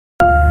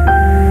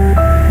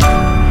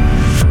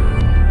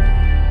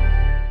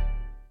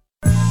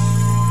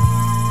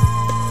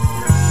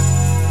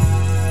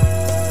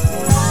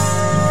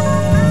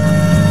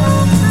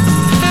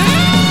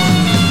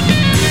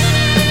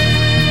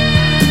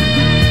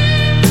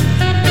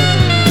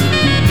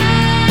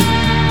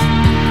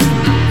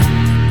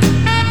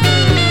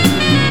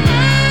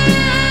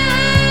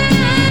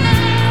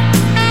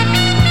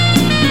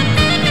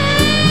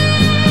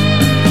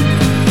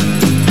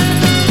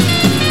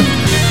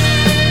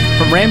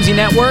From Ramsey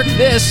Network,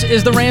 this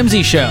is The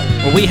Ramsey Show,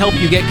 where we help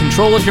you get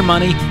control of your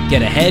money,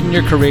 get ahead in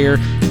your career,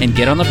 and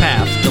get on the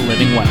path to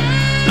living well.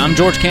 I'm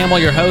George Campbell,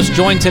 your host,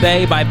 joined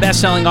today by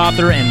best-selling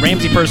author and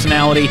Ramsey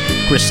personality,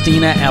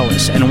 Christina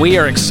Ellis. And we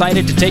are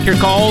excited to take your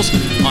calls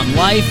on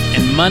life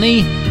and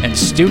money and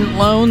student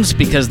loans,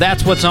 because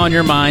that's what's on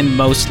your mind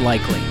most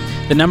likely.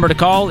 The number to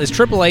call is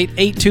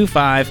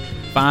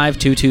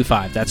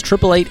 888-825-5225. That's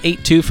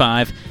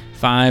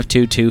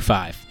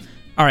 888-825-5225.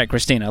 All right,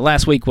 Christina,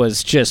 last week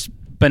was just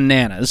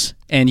bananas,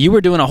 and you were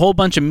doing a whole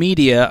bunch of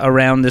media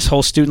around this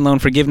whole student loan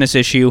forgiveness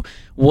issue.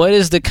 What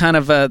is the kind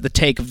of the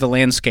take of the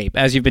landscape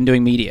as you've been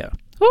doing media?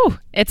 Ooh,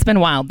 it's been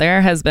wild. There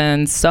has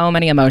been so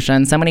many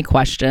emotions, so many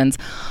questions.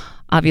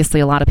 Obviously,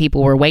 a lot of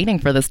people were waiting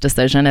for this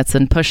decision. It's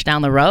been pushed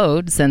down the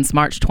road since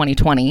March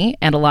 2020,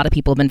 and a lot of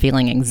people have been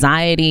feeling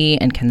anxiety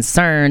and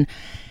concern.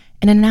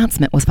 And an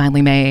announcement was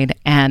finally made,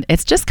 and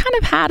it's just kind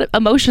of had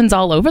emotions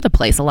all over the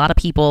place. A lot of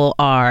people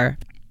are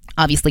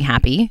obviously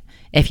happy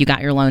if you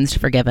got your loans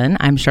forgiven.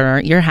 I'm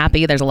sure you're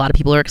happy. There's a lot of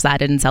people who are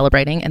excited and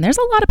celebrating, and there's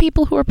a lot of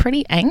people who are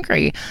pretty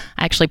angry.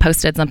 I actually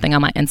posted something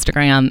on my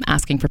Instagram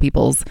asking for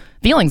people's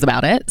feelings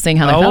about it, seeing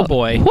how they felt. Oh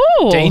boy,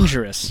 Woo!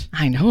 Dangerous.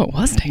 I know, it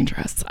was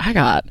dangerous. I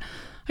got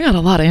a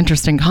lot of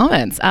interesting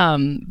comments,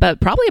 but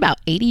probably about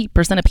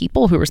 80% of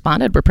people who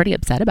responded were pretty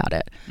upset about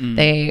it.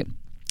 They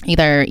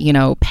either,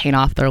 paid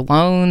off their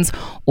loans,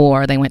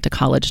 or they went to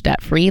college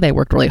debt-free. They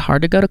worked really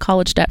hard to go to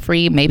college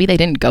debt-free. Maybe they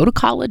didn't go to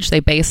college. They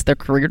based their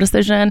career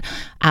decision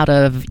out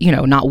of,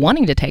 not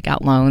wanting to take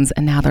out loans.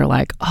 And now they're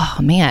like, oh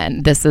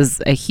man, this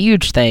is a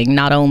huge thing.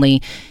 Not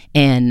only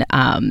in,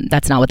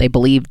 that's not what they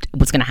believed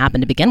was going to happen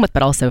to begin with,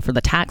 but also for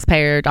the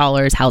taxpayer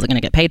dollars, how's it going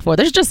to get paid for?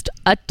 There's just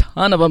a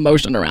ton of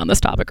emotion around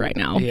this topic right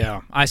now. Yeah.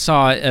 I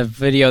saw a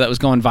video that was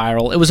going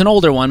viral. It was an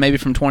older one, maybe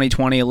from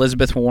 2020,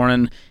 Elizabeth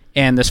Warren.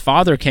 And this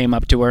father came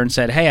up to her and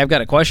said, hey, I've got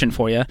a question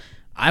for you.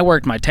 I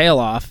worked my tail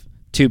off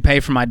to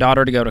pay for my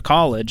daughter to go to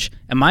college.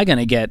 Am I going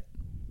to get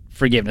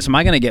forgiveness? Am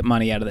I going to get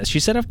money out of this? She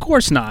said, of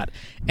course not.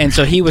 And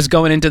so he was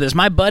going into this.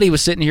 My buddy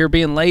was sitting here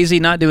being lazy,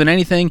 not doing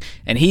anything,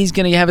 and he's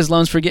going to have his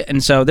loans forgiven.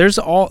 And so there's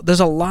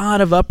a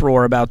lot of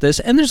uproar about this,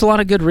 and there's a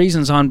lot of good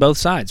reasons on both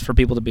sides for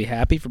people to be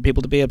happy, for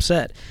people to be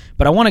upset.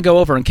 But I want to go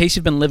over, in case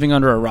you've been living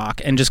under a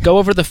rock, and just go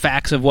over the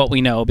facts of what we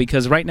know,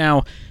 because right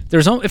now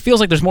it feels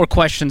like there's more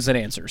questions than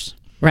answers.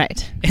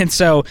 Right. And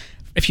so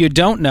if you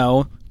don't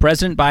know,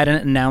 President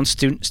Biden announced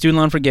student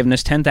loan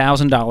forgiveness,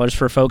 $10,000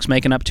 for folks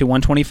making up to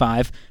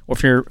 $125,000, or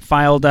if you're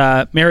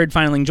married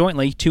filing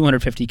jointly,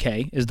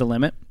 $250,000 is the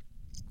limit.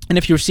 And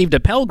if you received a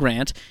Pell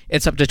Grant,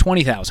 it's up to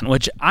 $20,000,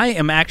 which I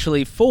am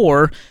actually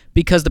for,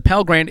 because the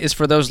Pell Grant is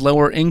for those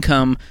lower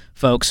income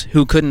folks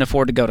who couldn't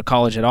afford to go to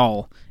college at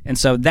all. And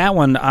so that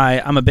one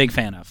I'm a big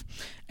fan of.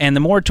 And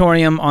the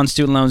moratorium on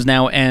student loans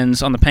now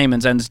ends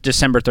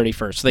December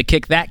 31st. So they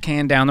kick that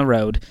can down the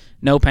road.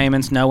 No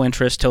payments, no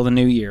interest till the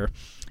new year.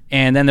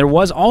 And then there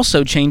was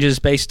also changes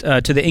based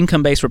to the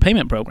income-based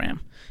repayment program.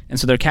 And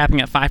so they're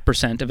capping at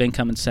 5% of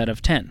income instead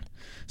of 10%.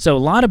 So a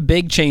lot of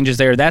big changes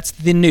there. That's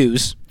the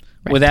news,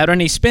 right, without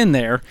any spin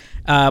there.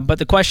 But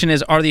the question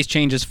is, are these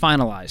changes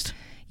finalized?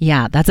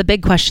 Yeah, that's a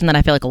big question that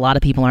I feel like a lot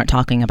of people aren't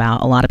talking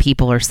about. A lot of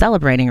people are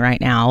celebrating right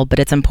now, but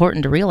it's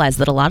important to realize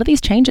that a lot of these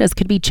changes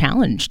could be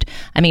challenged.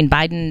 I mean,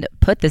 Biden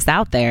put this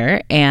out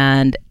there,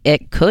 and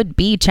it could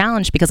be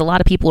challenged because a lot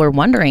of people are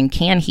wondering,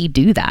 can he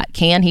do that?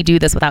 Can he do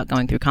this without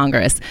going through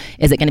Congress?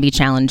 Is it going to be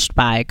challenged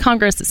by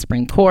Congress, the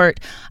Supreme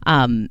Court?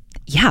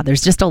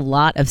 There's just a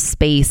lot of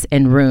space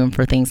and room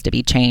for things to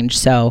be changed.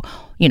 So,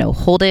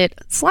 hold it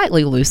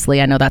slightly loosely.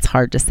 I know that's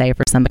hard to say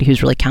for somebody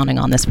who's really counting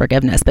on this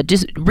forgiveness, but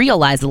just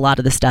realize a lot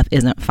of the stuff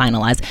isn't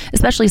finalized,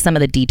 especially some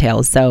of the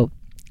details. So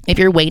if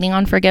you're waiting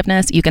on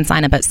forgiveness, you can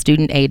sign up at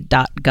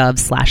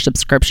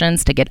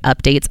studentaid.gov/subscriptions to get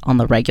updates on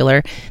the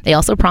regular. They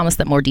also promised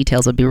that more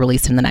details would be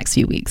released in the next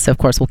few weeks. So of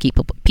course, we'll keep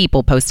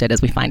people posted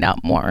as we find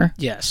out more.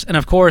 Yes. And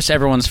of course,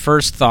 everyone's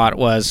first thought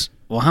was,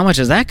 well, how much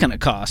is that going to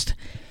cost?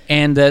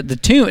 And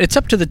it's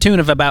up to the tune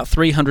of about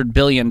 $300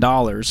 billion,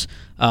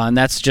 and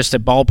that's just a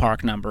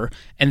ballpark number.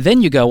 And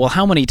then you go, well,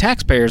 how many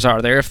taxpayers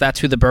are there if that's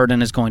who the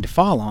burden is going to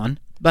fall on?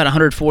 About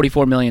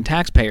 144 million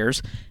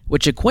taxpayers,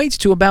 which equates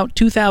to about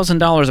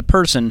 $2,000 a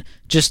person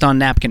just on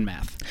napkin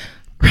math.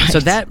 Right.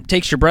 So that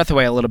takes your breath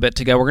away a little bit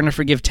to go, we're going to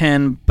forgive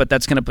 10, but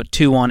that's going to put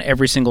 2 on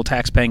every single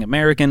tax-paying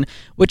American,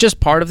 which is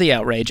part of the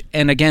outrage.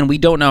 And again, we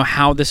don't know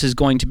how this is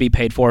going to be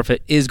paid for, if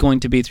it is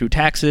going to be through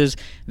taxes.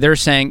 They're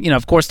saying,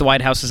 of course the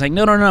White House is saying,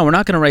 no, we're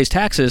not going to raise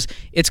taxes.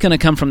 It's going to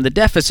come from the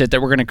deficit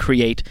that we're going to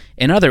create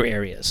in other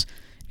areas.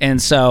 And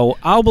so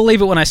I'll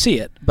believe it when I see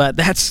it, but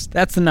that's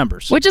the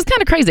numbers. Which is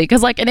kind of crazy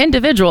because, like, an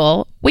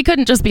individual, we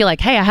couldn't just be like,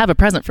 hey, I have a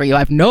present for you. I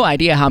have no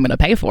idea how I'm going to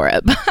pay for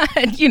it.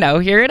 But,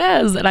 here it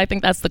is. And I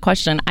think that's the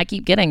question I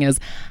keep getting is,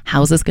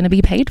 how is this going to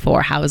be paid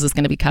for? How is this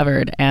going to be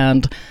covered?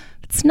 And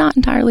it's not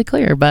entirely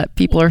clear, but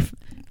people are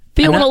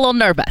feeling a little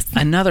nervous.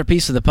 Another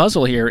piece of the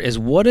puzzle here is,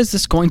 what is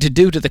this going to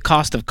do to the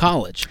cost of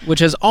college, which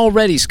has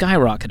already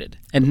skyrocketed?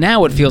 And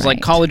now it feels like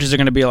colleges are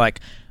going to be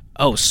like,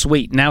 oh,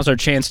 sweet, now's our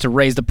chance to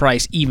raise the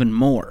price even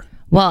more.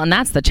 Well, and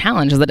that's the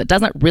challenge, is that it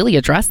doesn't really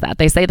address that.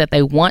 They say that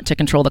they want to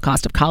control the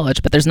cost of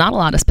college, but there's not a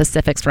lot of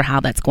specifics for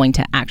how that's going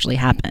to actually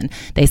happen.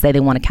 They say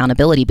they want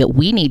accountability, but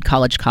we need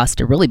college costs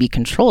to really be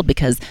controlled,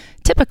 because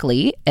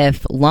typically,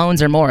 if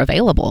loans are more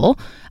available,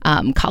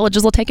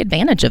 colleges will take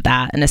advantage of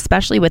that. And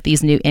especially with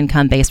these new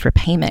income-based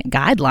repayment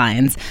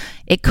guidelines,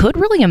 it could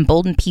really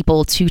embolden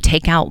people to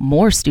take out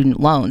more student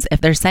loans. If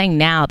they're saying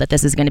now that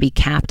this is going to be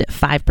capped at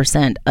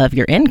 5% of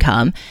your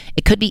income,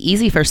 it could be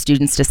easy for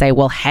students to say,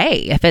 well,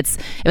 hey, if it's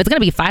going to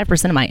be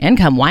 5% of my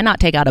income, why not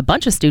take out a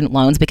bunch of student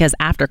loans? Because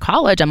after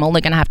college, I'm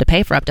only going to have to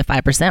pay for up to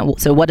 5%.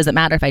 So what does it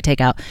matter if I take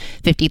out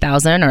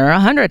 $50,000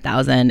 or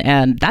 $100,000?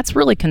 And that's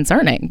really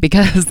concerning,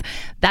 because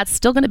that's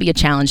still going to be a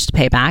challenge to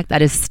pay back.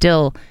 That is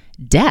still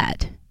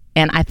debt.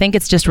 And I think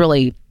it's just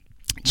really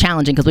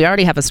challenging, because we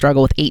already have a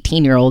struggle with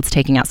 18-year-olds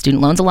taking out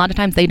student loans. A lot of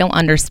times they don't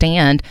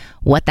understand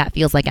what that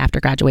feels like after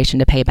graduation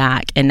to pay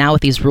back. And now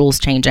with these rules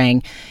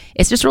changing,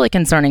 it's just really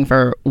concerning,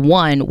 for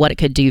one, what it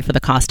could do for the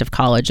cost of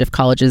college if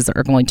colleges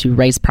are going to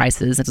raise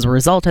prices as a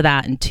result of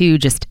that, and two,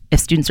 just if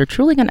students are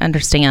truly going to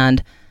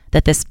understand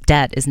that this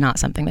debt is not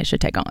something they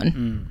should take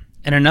on.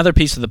 And another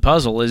piece of the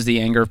puzzle is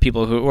the anger of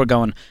people who are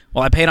going,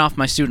 well, I paid off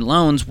my student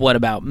loans, what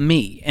about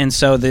me? And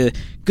so the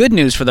good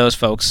news for those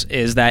folks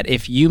is that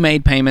if you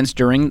made payments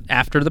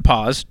after the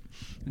pause,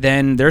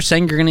 then they're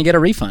saying you're going to get a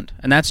refund.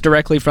 And that's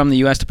directly from the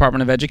U.S.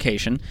 Department of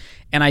Education.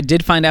 And I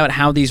did find out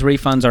how these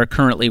refunds are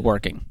currently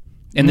working.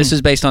 And this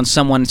is based on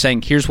someone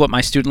saying, here's what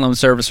my student loan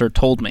servicer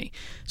told me.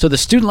 So the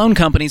student loan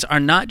companies are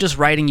not just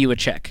writing you a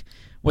check.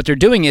 What they're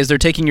doing is they're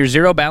taking your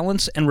zero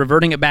balance and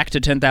reverting it back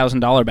to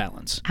 $10,000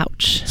 balance.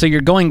 Ouch. So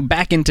you're going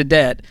back into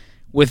debt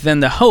with then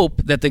the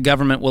hope that the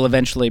government will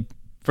eventually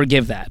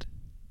forgive that.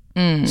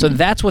 So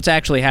that's what's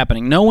actually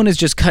happening. No one is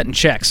just cutting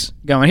checks,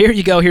 going, here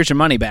you go, here's your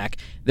money back.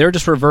 They're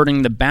just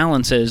reverting the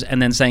balances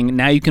and then saying,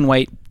 now you can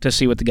wait to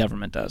see what the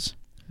government does.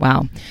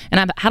 Wow. And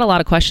I've had a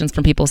lot of questions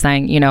from people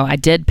saying, I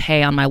did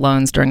pay on my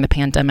loans during the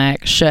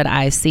pandemic. Should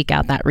I seek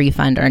out that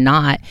refund or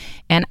not?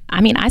 And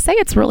I say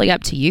it's really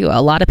up to you.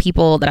 A lot of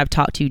people that I've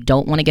talked to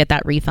don't want to get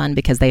that refund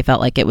because they felt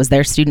like it was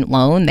their student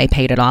loan. They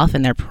paid it off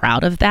and they're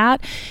proud of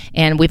that.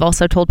 And we've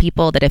also told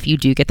people that if you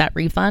do get that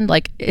refund,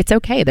 it's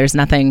okay. There's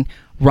nothing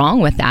wrong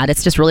with that.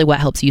 It's just really what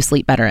helps you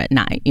sleep better at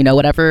night.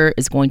 Whatever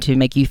is going to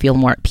make you feel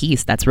more at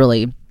peace, that's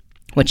really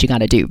what you got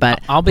to do.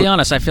 But I'll be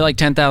honest, I feel like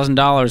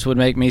 $10,000 would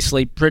make me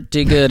sleep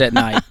pretty good at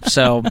night.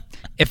 So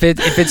if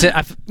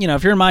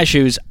you're in my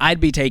shoes,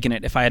 I'd be taking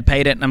it if I had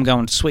paid it, and I'm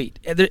going, sweet.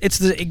 It's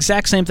the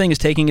exact same thing as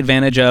taking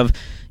advantage of,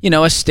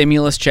 a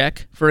stimulus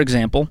check, for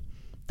example.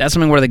 That's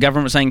something where the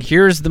government's saying,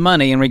 here's the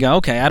money, and we go,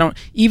 okay,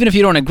 even if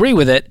you don't agree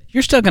with it,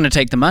 you're still going to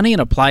take the money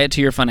and apply it to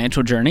your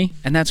financial journey,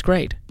 and that's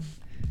great.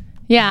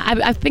 Yeah,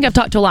 I think I've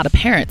talked to a lot of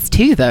parents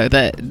too, though,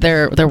 that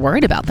they're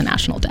worried about the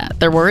national debt.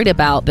 They're worried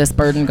about this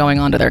burden going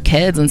on to their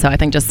kids, and so I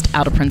think just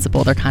out of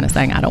principle, they're kind of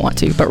saying, I don't want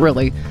to. But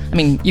really,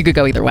 you could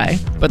go either way.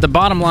 But the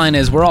bottom line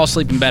is we're all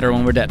sleeping better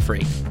when we're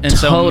debt-free. And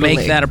so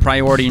make that a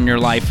priority in your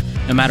life,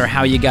 no matter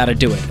how you got to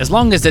do it, as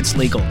long as it's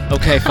legal.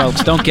 Okay,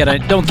 folks, don't get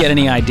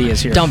any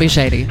ideas here. Don't be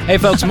shady. Hey,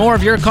 folks, more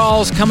of your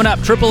calls coming up.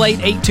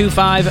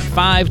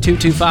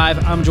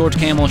 888-825-5225. I'm George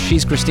Kamel.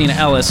 She's Christina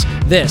Ellis.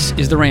 This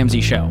is The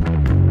Ramsey Show.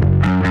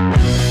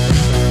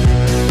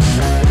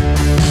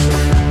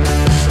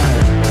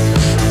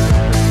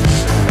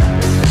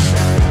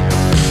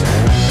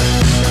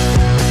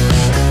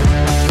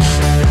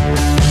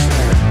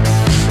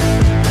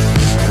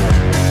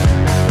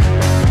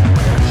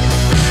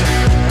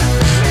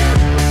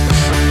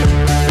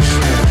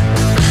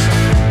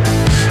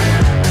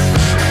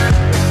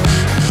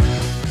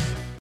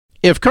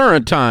 If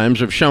current times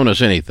have shown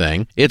us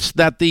anything, it's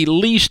that the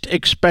least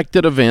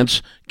expected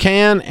events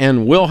can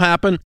and will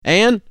happen,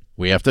 and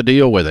we have to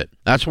deal with it.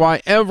 That's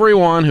why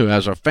everyone who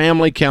has a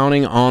family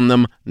counting on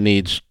them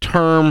needs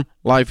term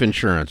life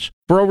insurance.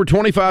 For over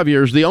 25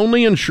 years, the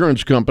only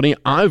insurance company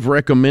I've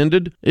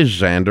recommended is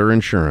Zander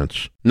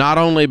Insurance. Not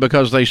only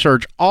because they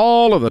search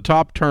all of the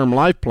top term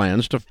life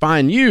plans to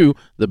find you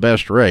the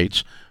best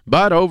rates,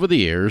 but over the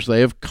years, they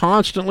have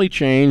constantly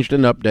changed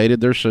and updated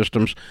their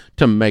systems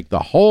to make the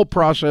whole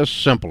process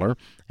simpler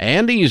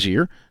and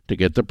easier to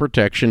get the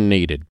protection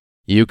needed.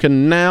 You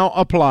can now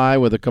apply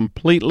with a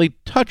completely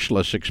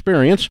touchless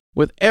experience,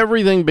 with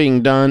everything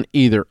being done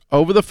either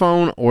over the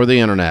phone or the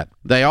internet.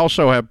 They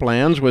also have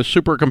plans with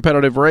super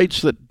competitive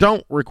rates that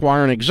don't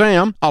require an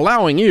exam,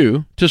 allowing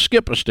you to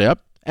skip a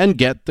step and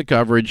get the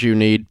coverage you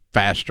need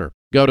faster.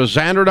 Go to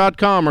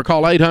Zander.com or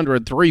call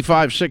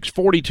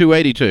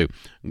 800-356-4282.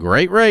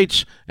 Great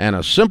rates and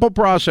a simple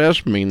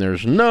process mean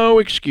there's no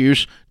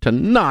excuse to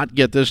not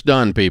get this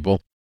done,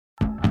 people.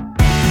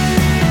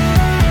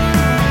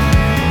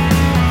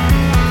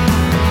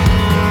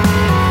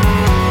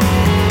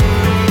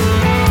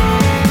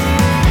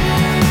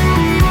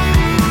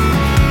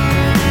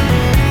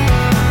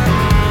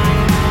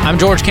 I'm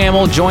George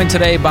Kamel, joined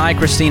today by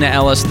Christina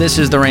Ellis. This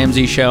is The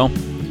Ramsey Show.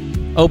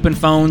 Open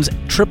phones,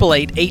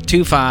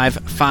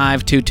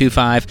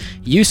 888-825-5225.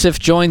 Yusuf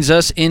joins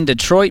us in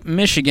Detroit,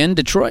 Michigan.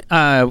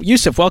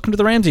 Yusuf, welcome to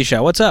The Ramsey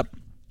Show. What's up?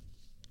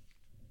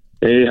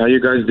 Hey, how you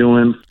guys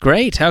doing?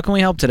 Great. How can we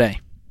help today?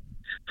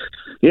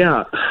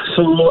 Yeah,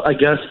 so I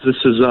guess this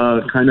is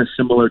kind of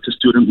similar to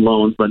student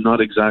loans, but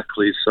not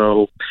exactly.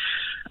 So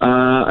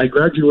I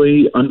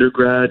graduate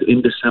undergrad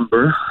in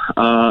December.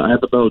 I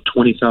have about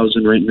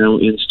 $20,000 right now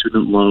in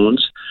student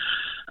loans,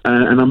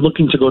 and I'm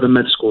looking to go to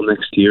med school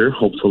next year,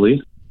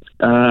 hopefully.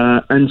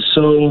 And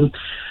so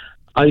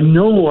I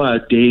know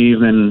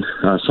Dave and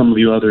some of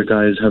you other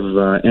guys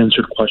have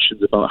answered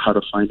questions about how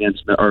to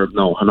finance, or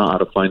no, not how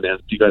to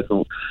finance. You guys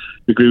don't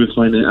agree with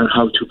finance and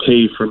how to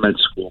pay for med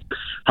school.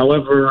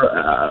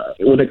 However,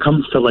 when it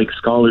comes to like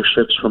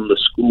scholarships from the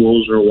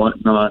schools or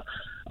whatnot,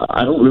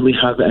 I don't really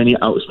have any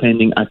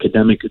outstanding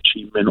academic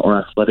achievement or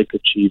athletic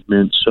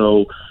achievement.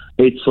 So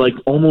it's like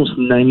almost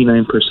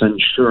 99%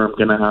 sure I'm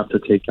going to have to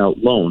take out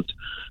loans.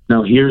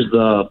 Now, here's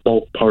the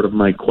bulk part of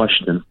my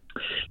question.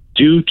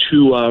 Due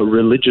to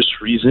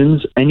religious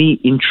reasons, any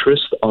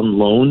interest on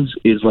loans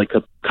is like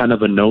a kind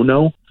of a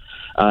no-no,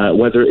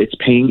 whether it's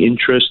paying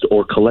interest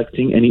or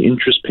collecting any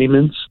interest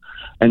payments.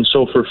 And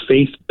so for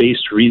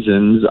faith-based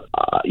reasons,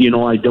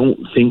 I don't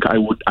think I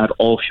would at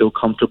all feel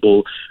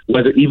comfortable,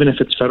 even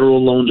if it's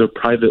federal loans or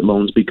private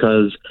loans,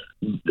 because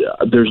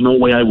there's no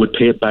way I would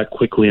pay it back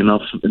quickly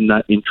enough and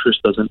that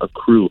interest doesn't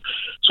accrue.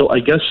 So I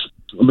guess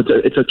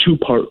it's a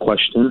two-part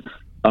question.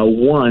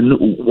 One,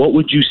 what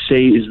would you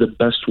say is the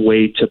best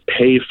way to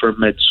pay for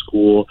med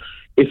school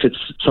if it's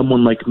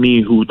someone like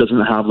me who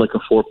doesn't have like a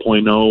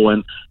 4.0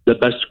 and the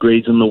best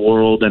grades in the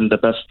world and the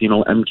best,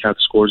 MCAT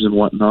scores and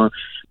whatnot?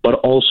 But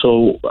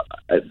also,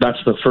 that's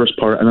the first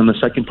part. And then the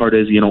second part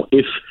is,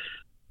 if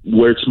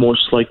where it's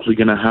most likely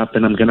going to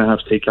happen, I'm going to have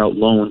to take out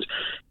loans.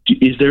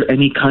 Is there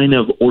any kind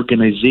of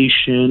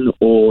organization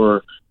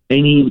or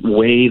any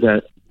way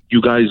that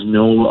you guys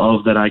know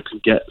of that I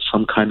could get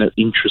some kind of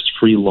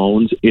interest-free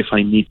loans if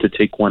I need to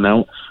take one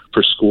out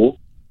for school?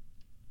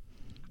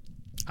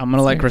 I'm going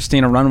to let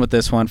Christina run with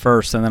this one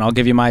first, and then I'll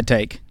give you my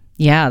take.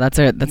 Yeah, that's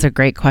a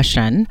great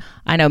question.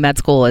 I know med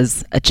school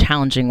is a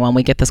challenging one.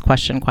 We get this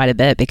question quite a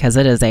bit because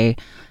it is a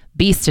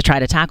beast to try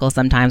to tackle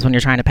sometimes when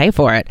you're trying to pay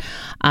for it.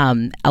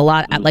 A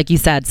lot, like you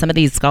said, some of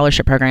these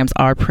scholarship programs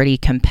are pretty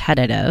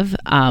competitive.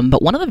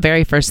 But one of the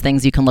very first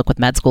things you can look with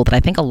med school that I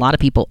think a lot of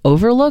people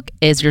overlook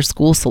is your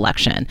school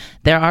selection.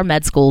 There are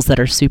med schools that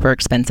are super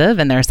expensive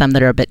and there are some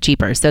that are a bit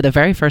cheaper. So the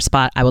very first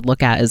spot I would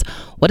look at is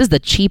what is the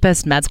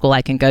cheapest med school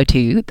I can go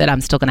to that I'm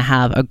still going to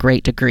have a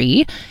great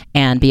degree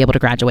and be able to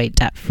graduate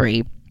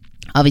debt-free.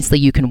 Obviously,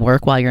 you can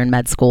work while you're in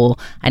med school.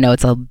 I know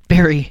it's a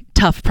very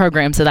tough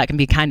program, so that can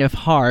be kind of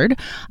hard,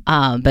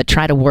 but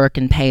try to work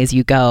and pay as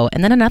you go.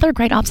 And then another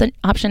great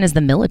option is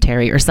the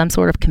military or some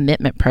sort of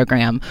commitment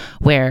program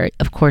where,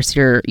 of course,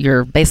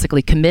 you're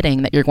basically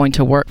committing that you're going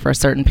to work for a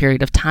certain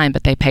period of time,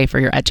 but they pay for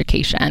your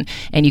education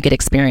and you get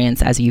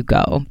experience as you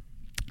go.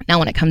 Now,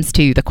 when it comes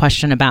to the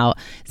question about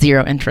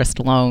zero interest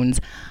loans,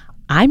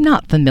 I'm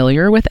not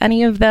familiar with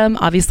any of them.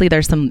 Obviously,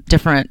 there's some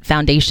different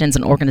foundations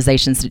and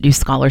organizations that do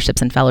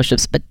scholarships and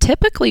fellowships, but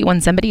typically when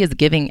somebody is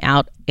giving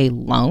out a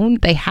loan,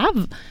 they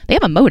have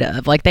a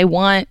motive. Like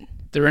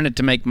they're in it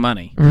to make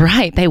money.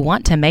 Right. They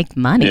want to make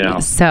money. Yeah.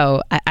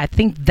 So I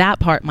think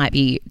that part might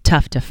be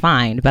tough to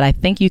find, but I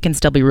think you can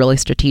still be really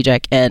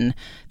strategic in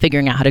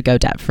figuring out how to go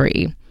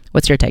debt-free.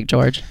 What's your take,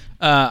 George?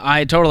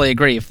 I totally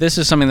agree. If this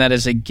is something that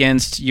is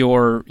against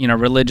your,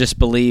 religious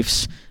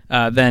beliefs,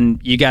 then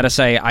you got to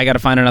say, I got to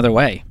find another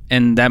way.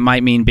 And that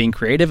might mean being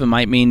creative. It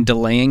might mean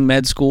delaying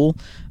med school.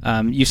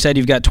 You said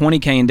you've got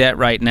 $20,000 in debt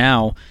right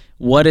now.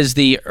 What is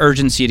the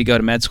urgency to go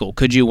to med school?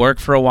 Could you work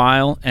for a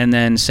while and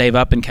then save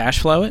up and cash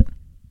flow it?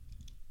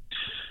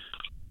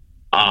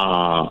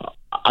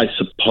 I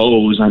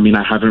suppose. I mean,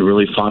 I haven't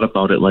really thought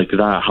about it like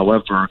that.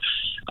 However,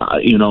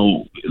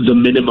 the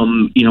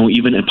minimum,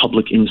 even in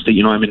public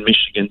in-state, I'm in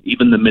Michigan,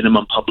 even the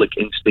minimum public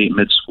in-state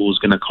med school is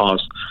going to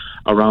cost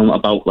around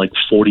about like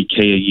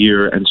 $40,000 a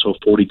year. And so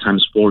 40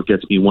 times 4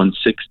 gets me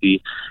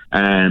 $160.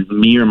 And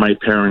me or my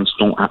parents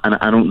don't, and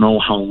I don't know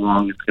how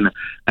long it's going to,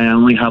 I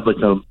only have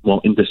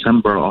in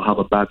December, I'll have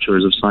a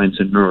bachelor's of science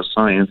in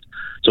neuroscience.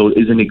 So it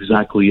isn't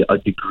exactly a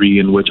degree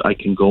in which I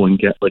can go and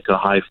get like a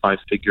high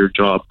 5-figure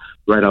job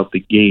right out the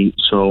gate.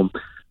 So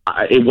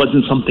it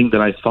wasn't something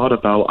that I thought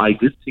about. I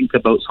did think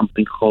about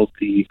something called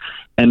the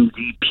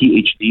MD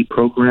PhD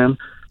program,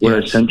 where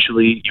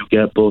essentially you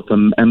get both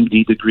an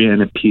MD degree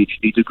and a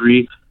PhD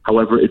degree.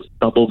 However, it's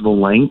double the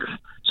length.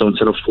 So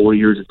instead of 4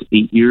 years, it's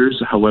 8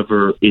 years.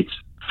 However, it's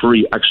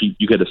free. Actually,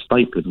 you get a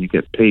stipend, you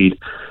get paid.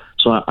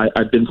 So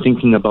I've been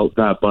thinking about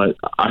that, but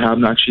I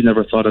have actually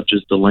never thought of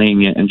just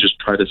delaying it and just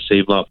try to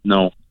save up.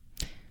 No.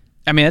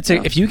 I mean,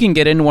 if you can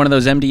get into one of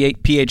those MD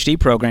PhD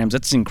programs,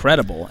 that's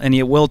incredible, and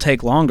it will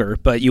take longer,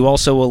 but you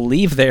also will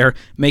leave there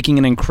making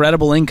an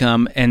incredible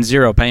income and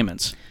zero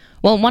payments.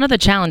 Well, one of the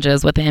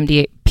challenges with the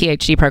MD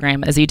PhD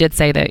program, as you did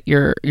say that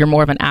you're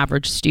more of an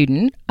average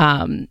student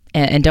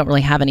and don't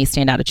really have any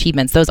standout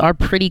achievements, those are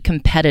pretty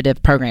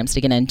competitive programs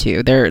to get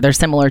into. They're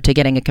similar to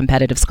getting a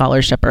competitive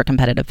scholarship or a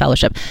competitive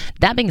fellowship.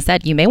 That being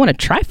said, you may want to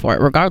try for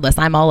it regardless.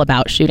 I'm all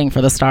about shooting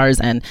for the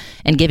stars and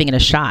giving it a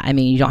shot. I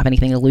mean, you don't have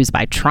anything to lose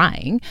by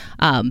trying,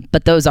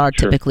 but those are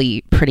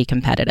typically pretty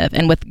competitive.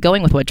 And with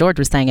going with what George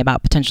was saying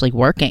about potentially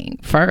working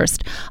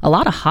first, a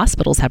lot of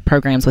hospitals have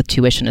programs with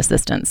tuition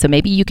assistance. So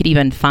maybe you could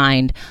even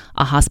find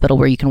a hospital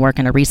where you can work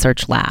in a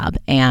research lab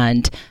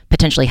and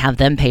potentially have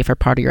them pay for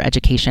part of your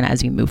education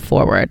as you move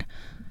forward.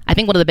 I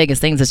think one of the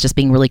biggest things is just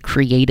being really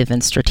creative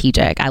and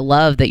strategic. I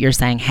love that you're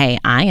saying, hey,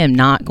 I am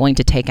not going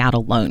to take out a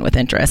loan with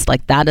interest.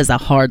 Like, that is a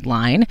hard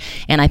line.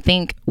 And I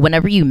think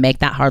whenever you make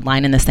that hard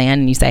line in the sand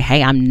and you say,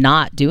 hey, I'm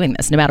not doing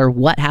this, no matter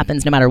what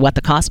happens, no matter what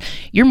the cost,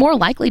 you're more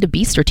likely to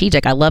be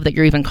strategic. I love that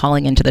you're even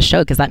calling into the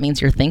show, because that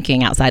means you're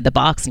thinking outside the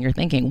box and you're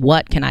thinking,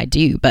 what can I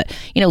do? But,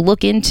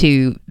 look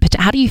into,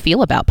 how do you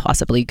feel about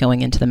possibly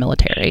going into the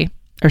military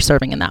or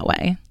serving in that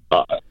way?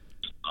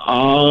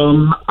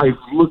 I've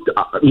looked,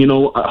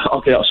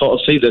 okay, so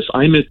I'll say this.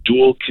 I'm a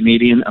dual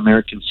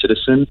Canadian-American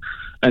citizen,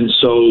 and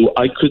so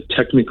I could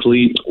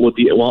technically,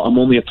 I'm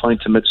only applying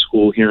to med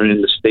school here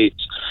in the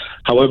States.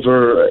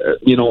 However,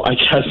 I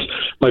guess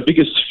my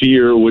biggest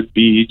fear would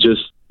be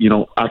just,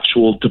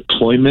 actual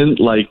deployment,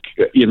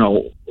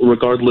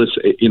 regardless,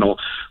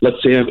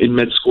 let's say I'm in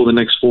med school the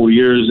next 4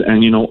 years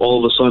and,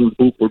 all of a sudden,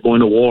 boop, we're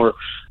going to war.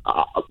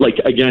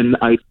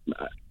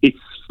 It's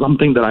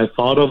something that I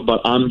thought of,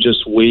 but I'm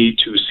just way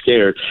too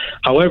scared.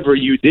 However,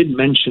 you did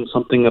mention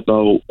something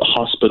about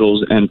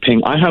hospitals and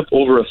paying. I have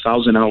over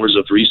 1,000 hours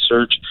of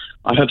research.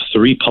 I have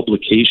 3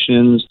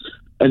 publications.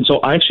 And so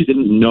I actually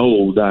didn't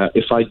know that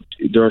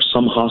there are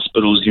some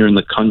hospitals here in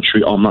the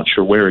country, I'm not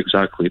sure where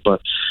exactly,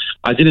 but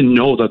I didn't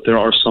know that there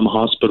are some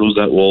hospitals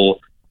that will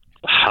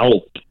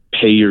help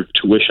pay your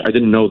tuition. I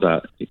didn't know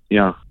that.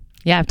 Yeah.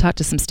 Yeah, I've talked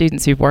to some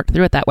students who've worked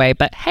through it that way.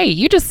 But hey,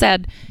 you just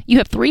said you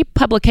have 3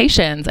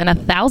 publications and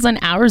 1,000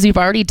 hours you've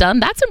already done.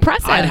 That's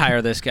impressive. I'd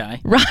hire this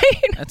guy. Right?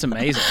 That's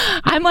amazing.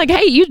 I'm like,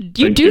 hey, you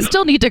do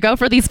still need to go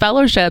for these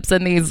fellowships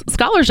and these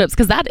scholarships,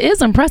 because that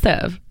is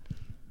impressive.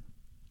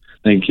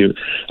 Thank you.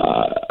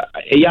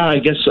 I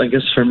guess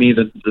for me,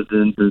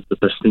 the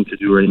best thing to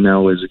do right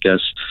now is,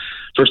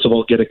 first of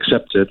all, get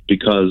accepted,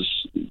 because,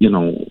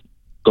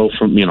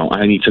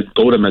 I need to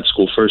go to med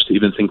school first to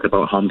even think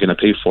about how I'm going to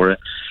pay for it.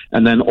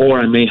 And then, or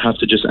I may have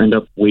to just end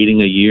up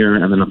waiting a year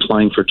and then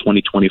applying for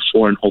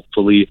 2024, and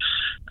hopefully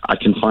I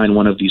can find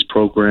one of these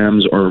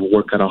programs or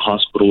work at a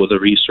hospital with a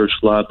research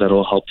lab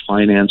that'll help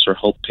finance or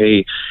help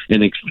pay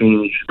in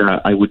exchange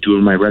that I would do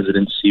in my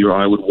residency, or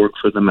I would work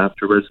for them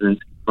after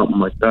residency, something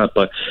like that.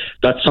 But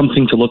that's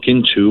something to look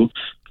into.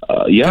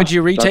 Could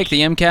you retake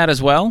the MCAT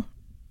as well?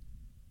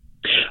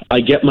 I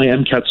get my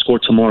MCAT score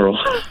tomorrow.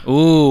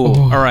 Ooh.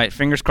 All right.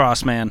 Fingers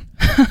crossed, man.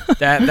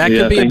 That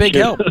could be a big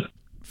help.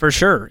 For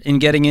sure, in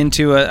getting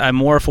into a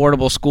more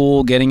affordable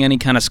school, getting any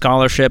kind of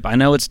scholarship. I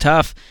know it's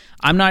tough.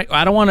 I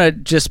don't want to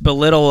just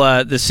belittle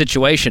the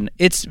situation.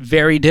 It's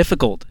very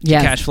difficult to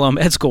cash flow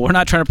med school. We're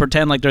not trying to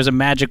pretend like there's a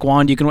magic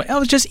wand you can.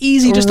 It's just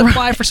easy. Just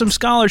apply for some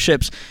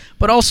scholarships.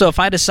 But also, if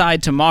I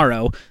decide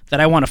tomorrow that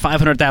I want a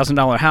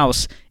 $500,000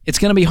 house, it's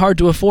going to be hard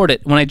to afford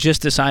it when I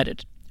just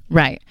decided.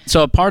 Right.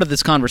 So a part of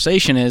this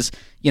conversation is,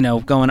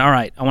 going, all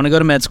right, I want to go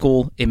to med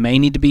school. It may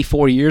need to be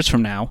 4 years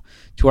from now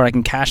to where I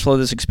can cash flow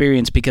this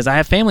experience, because I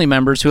have family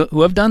members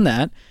who have done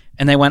that,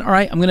 and they went, all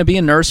right, I'm going to be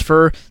a nurse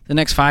for the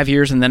next 5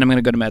 years, and then I'm going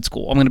to go to med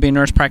school. I'm going to be a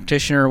nurse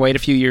practitioner, wait a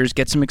few years,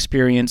 get some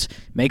experience,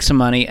 make some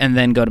money, and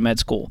then go to med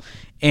school.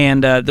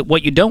 And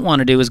what you don't want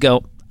to do is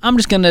go, I'm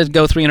just going to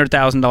go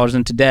 $300,000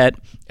 into debt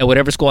at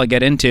whatever school I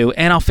get into,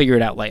 and I'll figure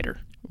it out later.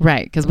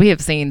 Right, because we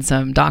have seen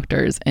some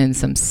doctors in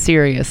some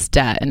serious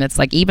debt, and it's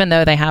like, even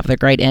though they have the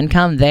great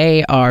income,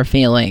 they are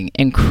feeling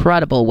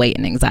incredible weight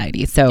and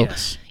anxiety. So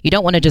you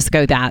don't want to just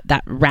go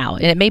that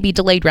route. And it may be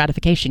delayed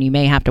gratification. You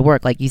may have to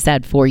work, like you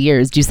said, 4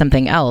 years, do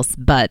something else,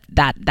 but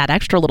that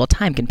extra little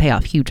time can pay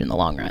off huge in the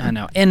long run. I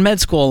know. In med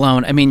school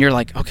alone, I mean, you're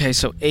like, okay,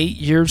 so 8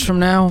 years from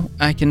now,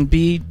 I can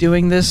be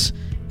doing this.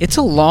 It's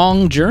a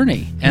long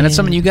journey, and it's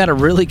something you got to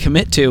really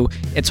commit to.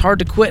 It's hard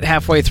to quit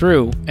halfway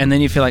through, and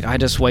then you feel like, I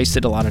just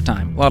wasted a lot of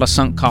time. A lot of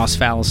sunk cost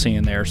fallacy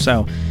in there.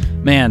 So,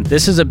 man,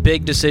 this is a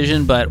big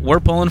decision, but we're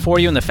pulling for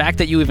you, and the fact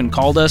that you even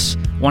called us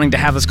wanting to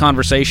have this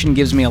conversation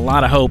gives me a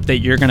lot of hope that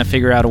you're going to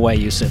figure out a way,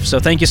 Yusuf. So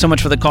thank you so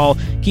much for the call.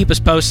 Keep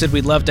us posted.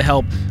 We'd love to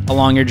help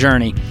along your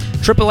journey.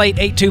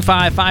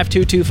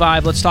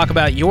 888-825-5225. Let's talk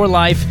about your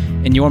life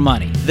and your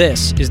money.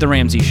 This is The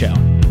Ramsey Show.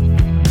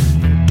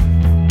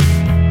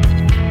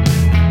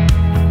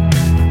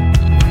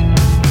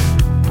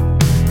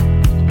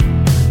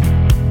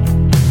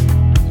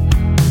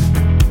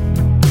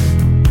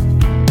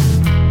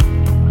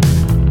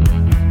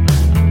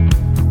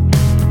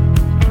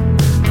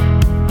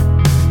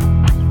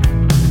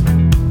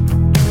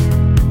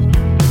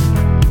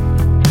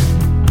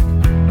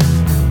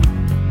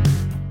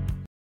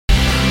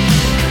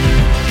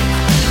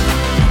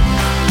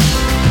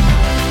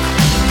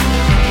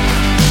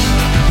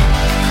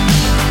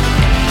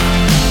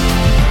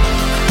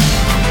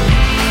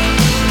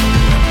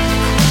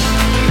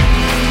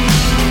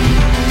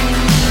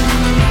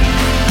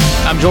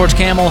 George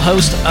Kamel,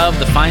 host of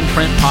the Fine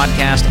Print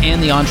podcast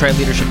and the Entree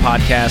Leadership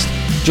podcast.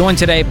 Joined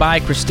today by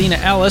Christina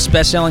Ellis,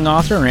 best-selling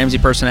author and Ramsey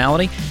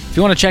personality. If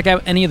you want to check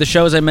out any of the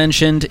shows I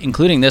mentioned,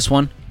 including this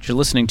one that you're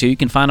listening to, you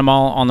can find them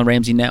all on the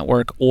Ramsey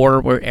Network or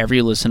wherever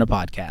you listen to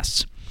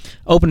podcasts.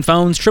 Open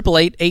phones,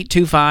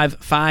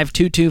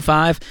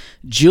 888-825-5225.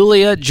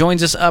 Julia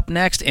joins us up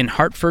next in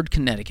Hartford,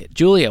 Connecticut.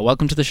 Julia,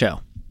 welcome to the show.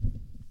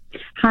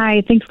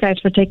 Hi, thanks guys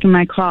for taking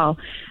my call.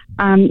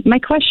 My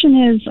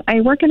question is,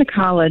 I work at a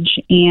college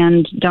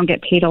and don't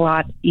get paid a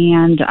lot,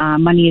 and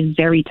money is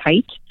very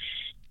tight.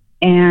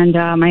 And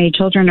my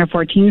children are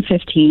 14 and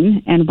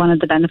 15, and one of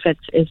the benefits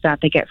is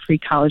that they get free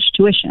college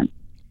tuition.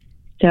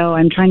 So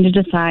I'm trying to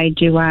decide,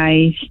 do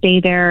I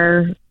stay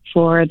there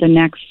for the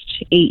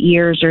next 8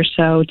 years or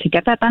so to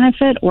get that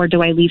benefit, or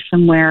do I leave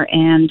somewhere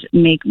and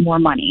make more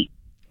money?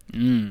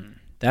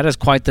 That is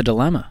quite the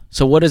dilemma.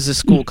 So what does this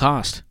school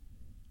cost?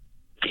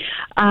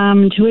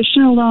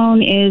 Tuition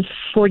alone is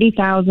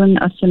 $40,000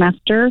 a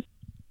semester.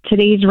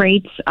 Today's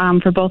rates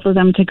for both of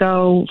them to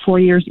go 4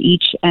 years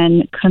each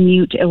and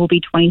commute, it will be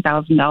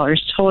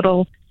 $20,000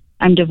 total.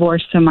 I'm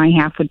divorced, so my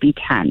half would be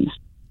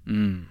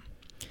 $10,000.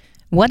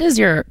 What is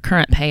your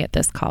current pay at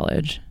this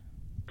college?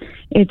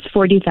 It's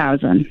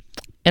 $40,000.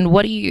 And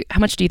how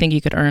much do you think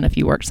you could earn if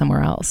you worked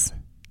somewhere else?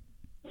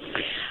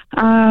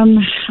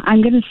 I'm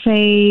going to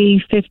say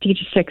 50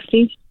 to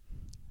 60.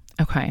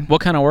 Okay.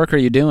 What kind of work are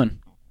you doing?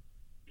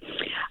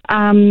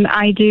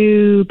 I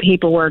do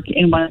paperwork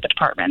in one of the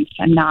departments.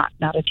 I'm not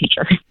a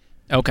teacher.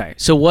 Okay.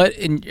 So are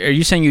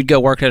you saying you'd go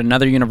work at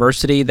another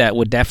university that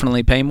would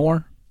definitely pay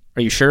more?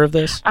 Are you sure of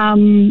this?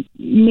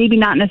 Maybe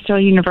not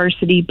necessarily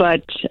university,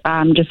 but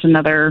just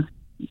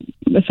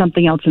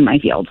something else in my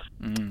field.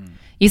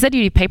 You said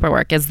you do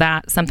paperwork. Is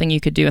that something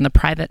you could do in the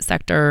private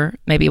sector,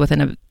 maybe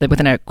within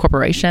a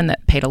corporation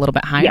that paid a little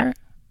bit higher?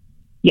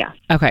 Yeah.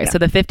 Okay. Yeah. So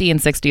the 50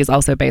 and 60 is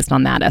also based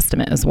on that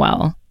estimate as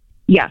well?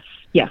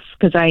 Yes,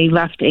 because I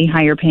left a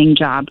higher paying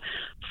job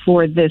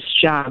for this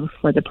job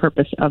for the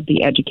purpose of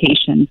the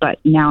education. But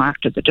now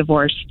after the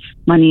divorce,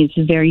 money is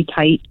very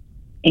tight.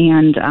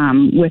 And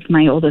with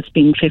my oldest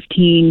being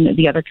 15,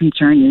 the other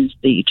concern is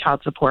the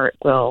child support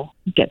will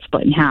get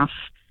split in half.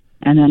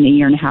 And then a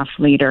year and a half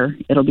later,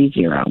 it'll be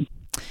zero.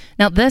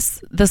 Now,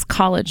 this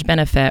college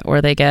benefit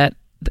where they get,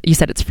 you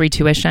said it's free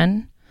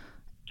tuition.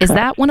 Is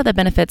that one of the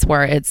benefits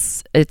where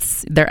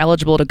they're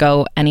eligible to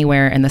go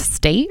anywhere in the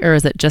state, or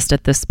is it just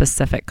at this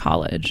specific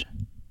college?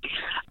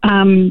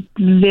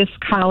 This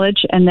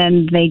college, and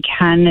then they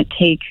can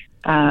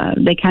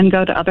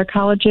go to other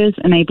colleges,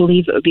 and I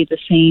believe it would be the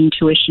same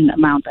tuition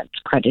amount that's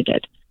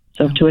credited.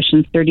 So if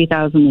tuition's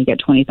 $30,000, they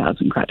get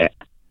 $20,000 credit.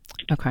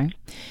 Okay.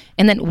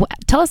 And then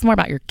tell us more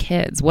about your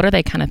kids. What are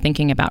they kind of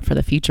thinking about for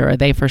the future? Are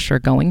they for sure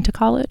going to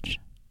college?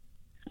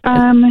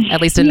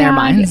 At least in their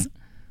minds.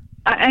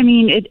 I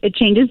mean, it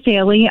changes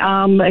daily.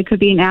 It could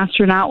be an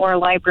astronaut or a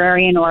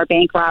librarian or a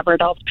bank robber.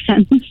 It all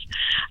depends.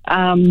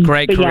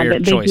 Great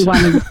career choice.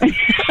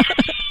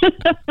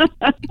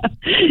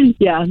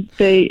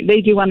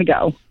 They do want to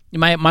go.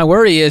 My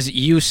worry is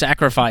you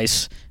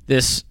sacrifice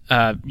this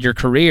your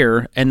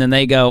career, and then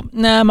they go,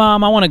 "Nah,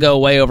 Mom, I want to go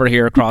way over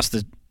here across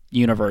the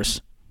universe.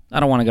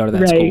 I don't want to go to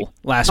that school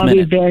last minute."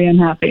 I'll be very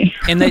unhappy.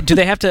 And do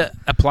they have to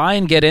apply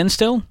and get in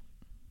still?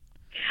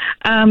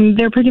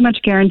 They're pretty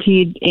much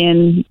guaranteed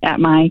in at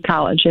my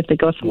college if they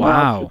go somewhere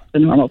else. It's the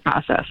normal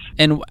process.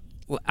 And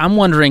I'm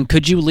wondering,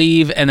 could you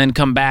leave and then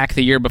come back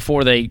the year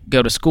before they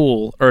go to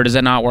school, or does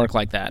it not work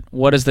like that?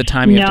 What is the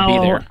time you have to be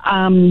there?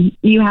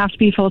 You have to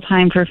be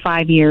full-time for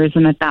 5 years,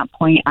 and at that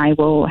point, I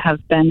will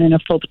have been in a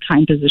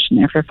full-time position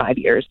there for 5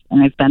 years,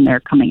 and I've been there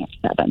coming up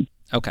 7.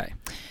 Okay.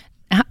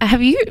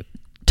 Have you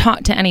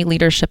talked to any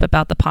leadership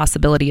about the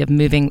possibility of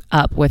moving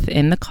up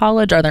within the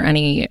college? Are there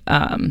any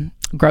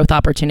growth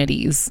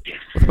opportunities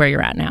with where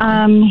you're at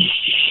now?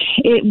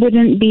 It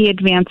wouldn't be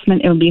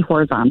advancement. It would be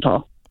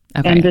horizontal.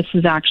 Okay. And this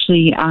is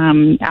actually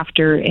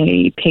after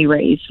a pay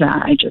raise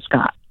that I just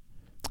got.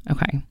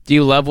 Okay. Do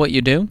you love what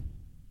you do?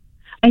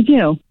 I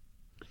do.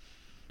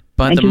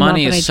 But the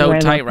money is so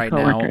tight right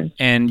now.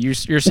 And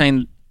you're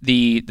saying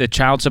the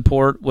child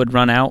support would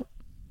run out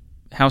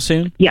how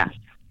soon? Yes.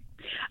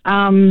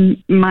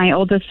 My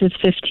oldest is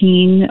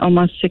 15,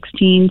 almost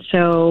 16,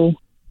 so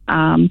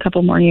a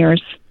couple more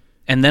years.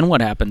 And then what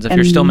happens if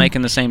you're still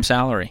making the same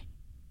salary?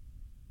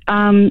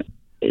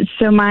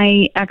 So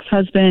my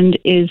ex-husband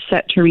is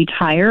set to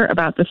retire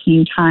about the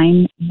same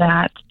time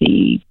that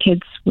the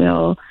kids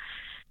will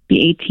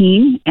be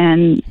 18,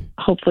 and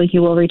hopefully he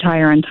will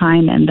retire on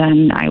time, and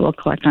then I will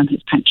collect on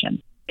his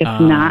pension. If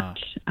not,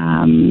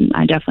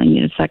 I definitely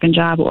need a second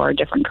job or a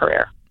different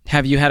career.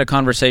 Have you had a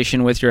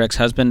conversation with your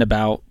ex-husband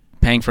about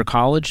paying for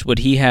college? Would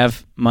he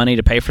have money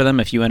to pay for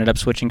them if you ended up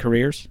switching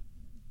careers?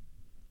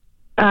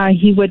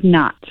 He would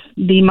not.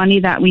 The money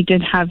that we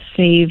did have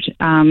saved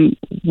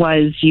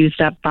was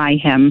used up by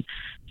him,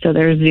 so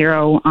there's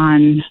zero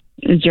in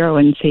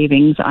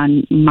savings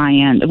on my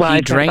end. Well,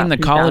 he drained the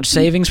college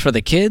savings for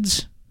the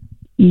kids?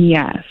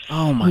 Yes.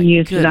 Oh, my goodness. He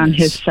used it on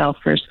himself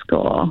for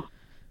school,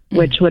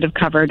 which would have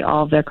covered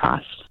all of their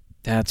costs.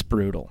 That's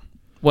brutal.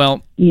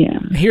 Well, Yeah.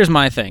 here's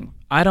my thing.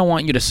 I don't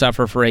want you to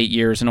suffer for 8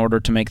 years in order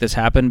to make this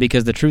happen,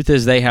 because the truth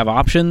is they have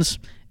options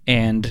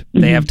and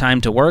they have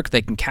time to work.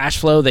 They can cash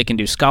flow. They can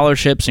do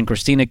scholarships, and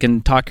Christina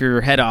can talk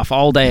your head off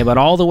all day about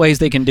all the ways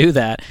they can do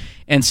that.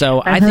 And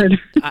so I think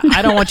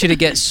I don't want you to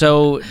get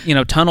so,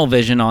 tunnel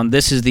vision on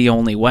this is the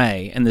only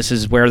way and this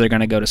is where they're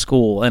going to go to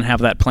school and have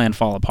that plan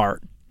fall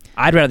apart.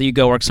 I'd rather you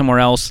go work somewhere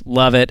else,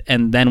 love it,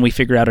 and then we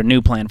figure out a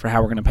new plan for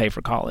how we're going to pay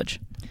for college.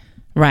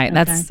 Right.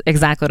 That's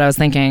exactly what I was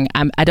thinking.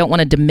 I don't want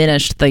to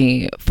diminish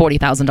the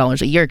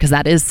 $40,000 a year because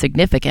that is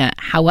significant.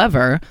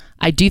 However,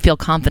 I do feel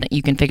confident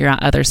you can figure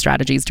out other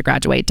strategies to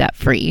graduate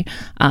debt-free.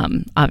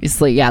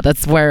 Obviously, yeah,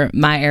 that's where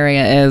my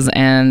area is,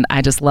 and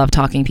I just love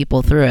talking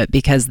people through it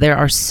because there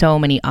are so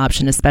many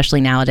options, especially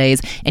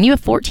nowadays. And you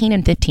have 14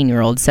 and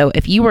 15-year-olds. So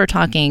if you were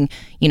talking,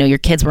 your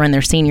kids were in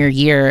their senior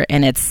year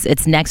and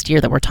it's next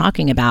year that we're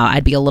talking about,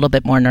 I'd be a little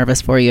bit more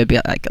nervous for you. I'd be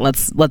like,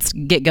 let's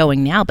get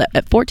going now. But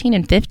at 14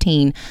 and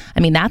 15,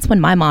 that's when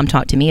my mom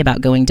talked to me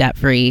about going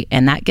debt-free,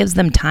 and that gives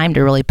them time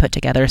to really put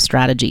together a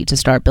strategy to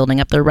start building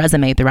up their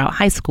resume throughout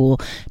high school,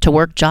 to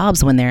work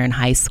jobs when they're in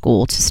high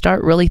school, to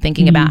start really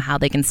thinking about how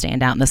they can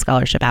stand out in the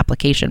scholarship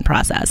application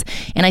process.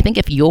 And I think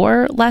if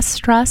you're less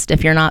stressed,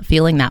 if you're not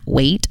feeling that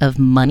weight of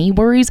money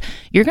worries,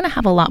 you're going to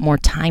have a lot more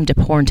time to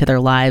pour into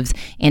their lives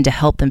and to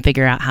help them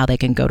figure out how they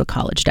can go to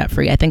college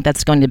debt-free. I think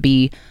that's going to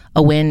be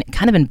a win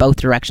kind of in both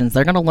directions.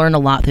 They're going to learn a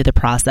lot through the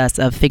process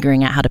of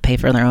figuring out how to pay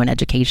for their own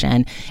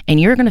education, and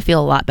you're going to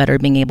feel a lot better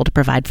being able to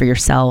provide for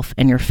yourself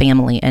and your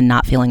family and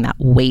not feeling that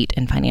weight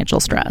and financial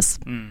stress.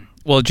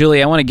 Well,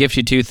 Julie, I want to gift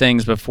you two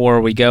things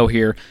before we go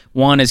here.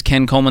 One is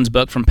Ken Coleman's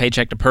book, From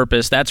Paycheck to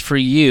Purpose. That's for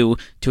you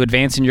to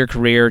advance in your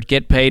career,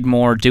 get paid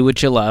more, do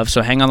what you love.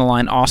 So hang on the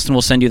line. Austin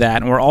will send you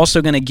that. And we're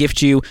also going to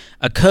gift you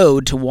a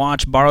code to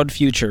watch Borrowed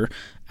Future,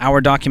 our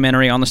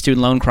documentary on the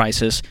student loan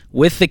crisis,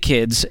 with the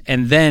kids,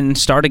 and then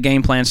start a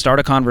game plan, start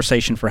a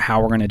conversation for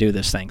how we're going to do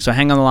this thing. So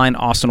hang on the line.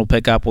 Austin will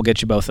pick up. We'll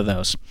get you both of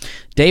those.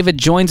 David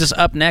joins us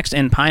up next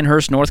in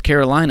Pinehurst, North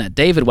Carolina.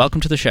 David,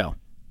 welcome to the show.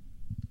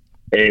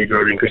 Hey,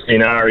 Jordan,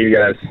 Christina, how are you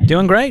guys?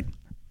 Doing great.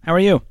 How are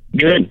you?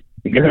 Good.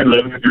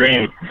 Living the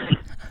dream.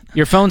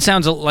 Your phone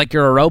sounds like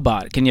you're a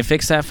robot. Can you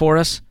fix that for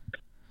us?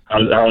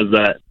 How's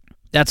that?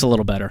 That's a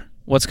little better.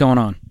 What's going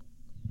on?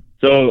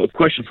 So, a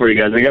question for you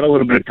guys. I got a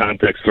little bit of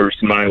context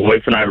first. My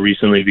wife and I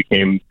recently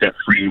became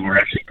debt-free. We're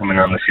actually coming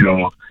on the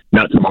show,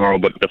 not tomorrow,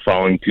 but the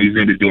following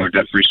Tuesday to do our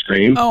debt-free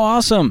stream. Oh,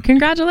 awesome.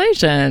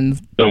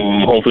 Congratulations. So,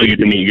 we'll hopefully get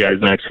to meet you guys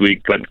next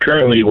week. But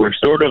currently, we're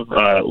sort of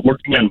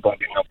working on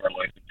bumping up our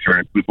life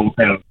insurance. We both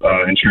have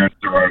insurance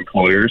through our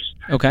employers,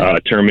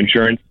 term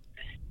insurance.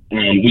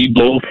 And we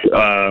both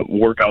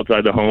work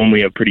outside the home.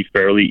 We have pretty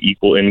fairly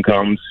equal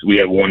incomes. We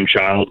have one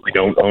child. We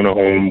don't own a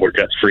home. We're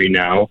debt-free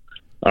now.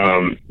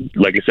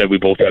 Like I said, we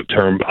both have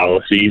term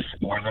policies.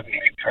 We're looking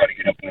to try to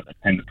get up to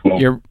 10 to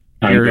 12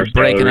 You're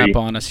breaking up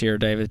on us here,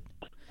 David.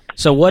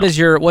 So what's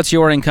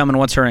your income and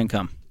what's her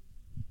income?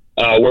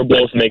 We're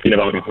both making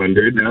about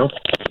 100 now.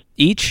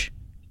 Each?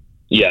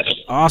 Yes.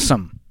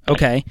 Awesome.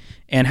 Okay.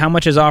 And how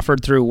much is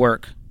offered through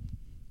work?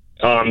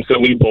 So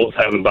we both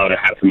have about a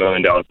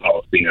 $500,000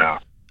 policy now.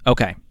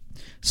 Okay.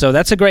 So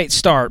that's a great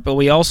start, but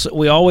we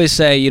always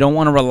say you don't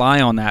want to rely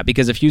on that,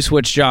 because if you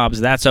switch jobs,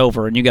 that's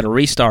over and you got to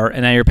restart,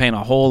 and now you're paying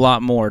a whole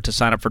lot more to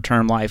sign up for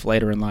term life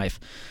later in life.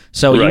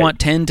 So you want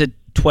 10 to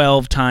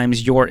 12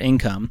 times your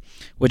income,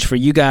 which for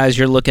you guys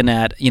you're looking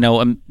at,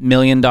 $1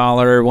 million,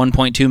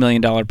 $1.2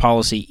 million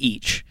policy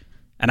each.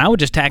 And I would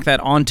just tack that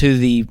onto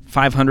the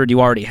 $500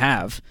 you already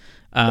have.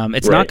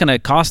 It's not going to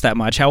cost that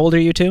much. How old are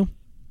you two?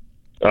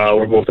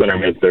 We're both in our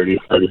mid-30s,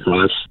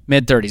 35.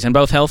 Mid-30s, and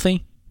both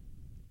healthy?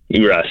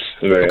 Yes,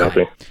 very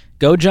healthy.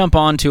 Go jump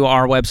onto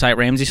our website,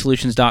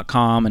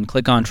 RamseySolutions.com, and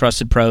click on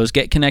Trusted Pros.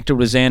 Get connected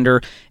with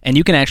Xander, and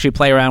you can actually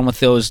play around with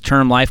those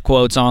term life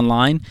quotes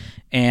online,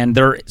 and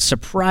they're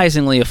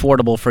surprisingly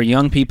affordable for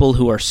young people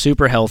who are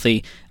super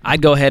healthy.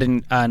 I'd go ahead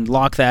and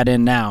lock that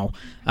in now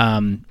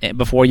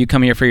before you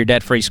come here for your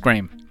debt-free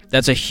scream.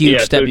 That's a huge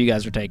step you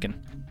guys are taking.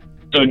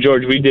 So,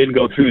 George, we did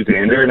go through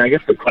Xander, and I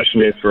guess the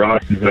question is for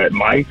us is that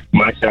my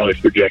salary is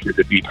projected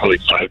to be probably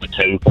 5 to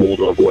 10-fold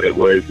of what it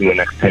was in the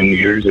next 10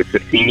 years or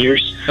 15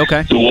 years.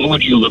 Okay. So what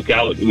would you look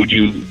out? Would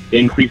you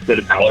increase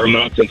the dollar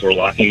amount since we're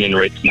locking in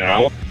rates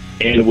now?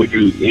 And would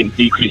you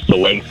decrease the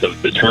length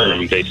of the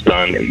term based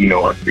on,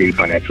 us being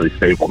financially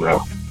stable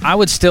now? I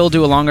would still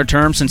do a longer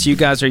term since you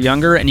guys are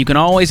younger, and you can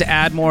always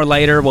add more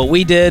later. What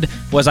we did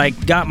was I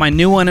got my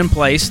new one in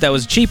place that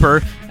was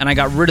cheaper, and I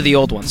got rid of the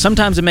old one.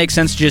 Sometimes it makes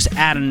sense to just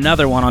add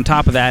another one on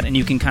top of that, and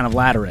you can kind of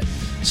ladder it.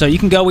 So you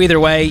can go either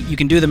way. You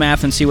can do the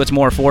math and see what's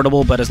more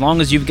affordable, but as long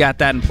as you've got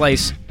that in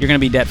place, you're going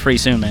to be debt-free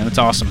soon, man. That's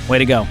awesome. Way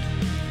to go.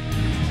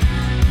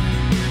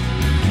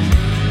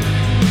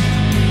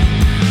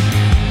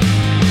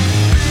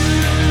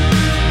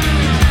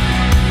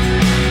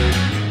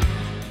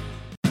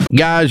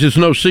 Guys, it's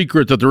no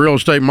secret that the real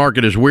estate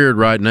market is weird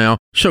right now.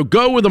 So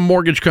go with a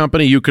mortgage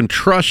company you can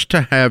trust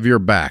to have your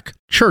back.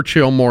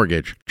 Churchill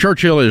Mortgage.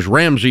 Churchill is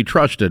Ramsey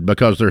trusted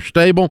because they're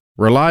stable,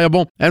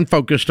 reliable, and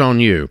focused on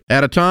you.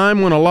 At a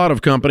time when a lot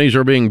of companies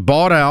are being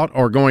bought out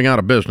or going out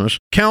of business,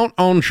 count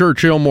on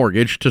Churchill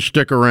Mortgage to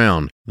stick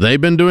around.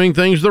 They've been doing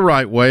things the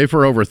right way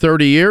for over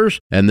 30 years,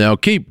 and they'll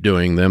keep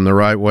doing them the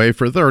right way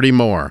for 30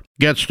 more.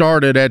 Get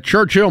started at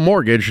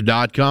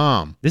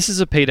churchillmortgage.com. This is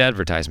a paid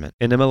advertisement.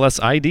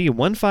 NMLS ID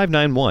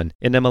 1591,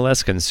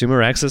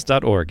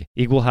 NMLSconsumeraccess.org,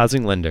 Equal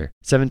Housing Lender,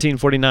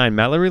 1749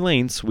 Mallory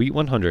Lane, Suite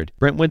 100,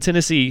 Brentwood,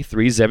 Tennessee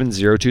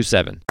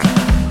 37027.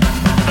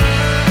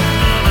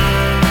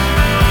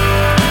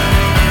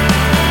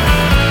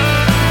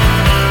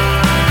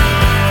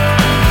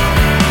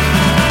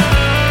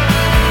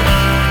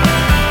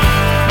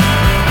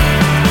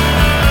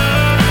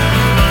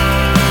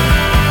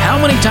 How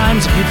many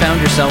times have you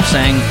found yourself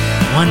saying,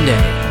 one day,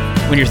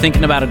 when you're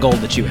thinking about a goal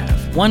that you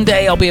have, one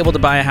day I'll be able to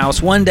buy a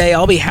house, one day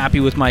I'll be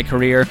happy with my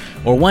career,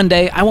 or one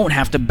day I won't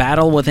have to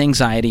battle with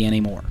anxiety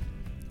anymore?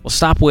 Well,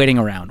 stop waiting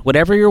around.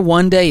 Whatever your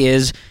one day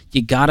is,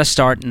 you gotta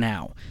start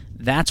now.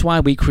 That's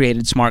why we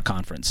created Smart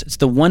Conference. It's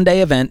the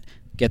one-day event,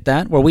 get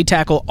that, where we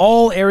tackle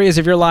all areas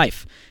of your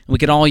life. And we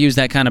could all use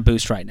that kind of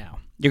boost right now.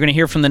 You're going to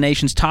hear from the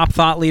nation's top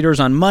thought leaders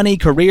on money,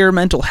 career,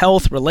 mental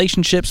health,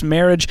 relationships,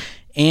 marriage,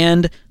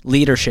 and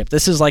leadership.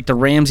 This is like the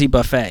Ramsey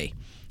Buffet.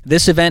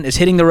 This event is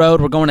hitting the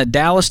road. We're going to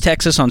Dallas,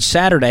 Texas on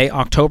Saturday,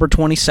 October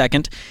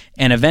 22nd,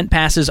 and event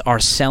passes are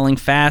selling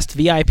fast.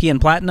 VIP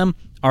and Platinum,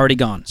 already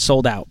gone,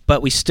 sold out.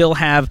 But we still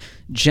have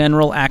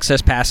general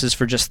access passes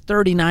for just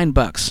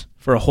 $39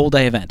 for a whole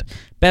day event.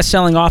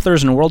 Best-selling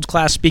authors and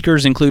world-class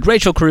speakers include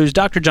Rachel Cruz,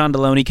 Dr. John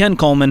Deloney, Ken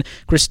Coleman,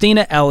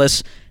 Christina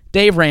Ellis,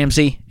 Dave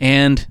Ramsey,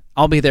 and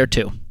I'll be there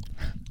too.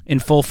 In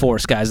full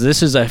force, guys.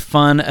 This is a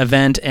fun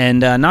event,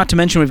 and not to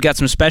mention we've got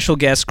some special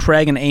guests,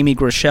 Craig and Amy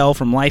Groeschel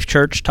from Life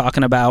Church,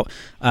 talking about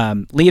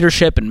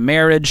leadership and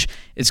marriage.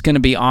 It's going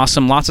to be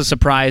awesome. Lots of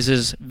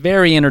surprises,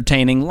 very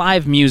entertaining,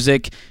 live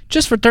music,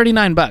 just for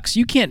 $39.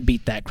 You can't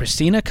beat that,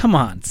 Christina. Come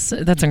on.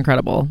 That's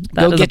incredible.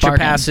 Go get your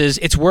passes.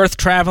 It's worth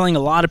traveling. A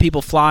lot of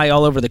people fly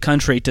all over the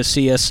country to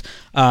see us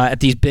at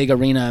these big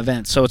arena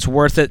events, so it's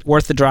worth it,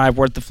 worth the drive,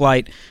 worth the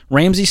flight.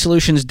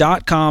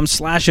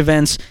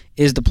 RamseySolutions.com/events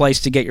is the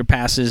place to get your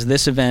passes.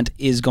 This event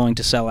is going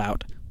to sell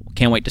out.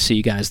 Can't wait to see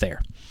you guys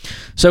there.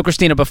 So,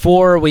 Christina,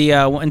 before we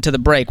went to the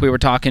break, we were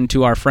talking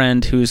to our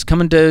friend who's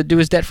coming to do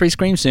his debt-free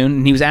scream soon,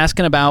 and he was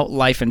asking about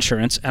life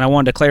insurance, and I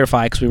wanted to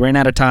clarify because we ran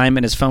out of time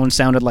and his phone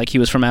sounded like he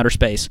was from outer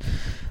space.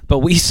 But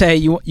we say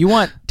you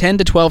want 10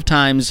 to 12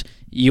 times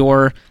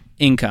your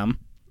income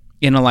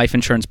in a life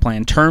insurance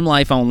plan, term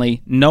life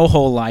only, no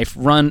whole life,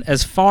 run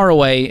as far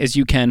away as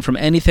you can from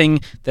anything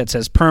that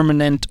says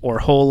permanent or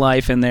whole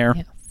life in there.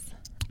 Yes.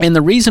 And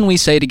the reason we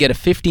say to get a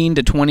 15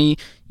 to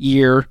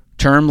 20-year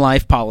term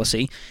life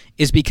policy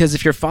is because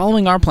if you're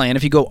following our plan,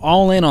 if you go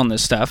all in on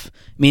this stuff,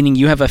 meaning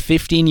you have a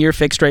 15-year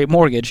fixed-rate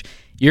mortgage,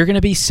 you're going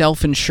to be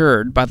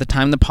self-insured by the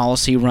time the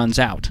policy runs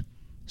out.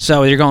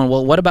 So you're going,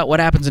 well, what about what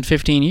happens in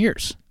 15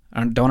 years?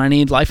 Don't I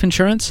need life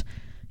insurance?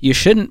 You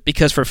shouldn't,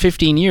 because for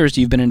 15 years,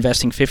 you've been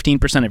investing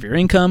 15% of your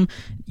income.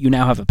 You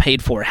now have a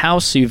paid-for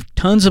house, so you have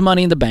tons of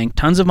money in the bank,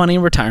 tons of money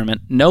in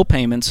retirement, no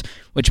payments,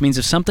 which means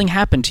if something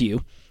happened to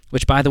you,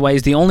 which, by the way,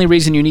 is the only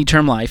reason you need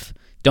term life,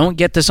 don't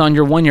get this on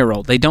your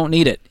 1-year-old. They don't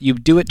need it. You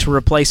do it to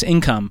replace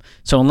income.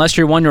 So unless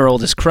your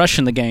 1-year-old is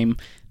crushing the game,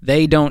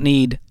 they don't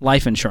need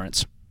life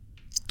insurance.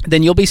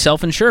 Then you'll be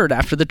self-insured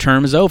after the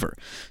term is over.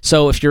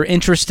 So if you're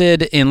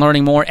interested in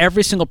learning more,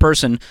 every single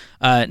person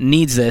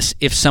needs this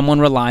if someone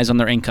relies on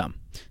their income.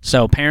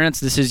 So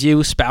parents, this is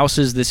you.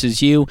 Spouses, this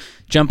is you.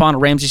 Jump on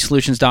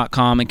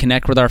RamseySolutions.com and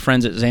connect with our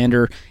friends at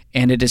Xander.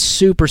 And it is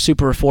super,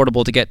 super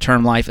affordable to get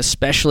term life,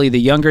 especially the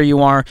younger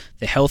you are,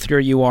 the healthier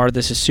you are.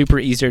 This is super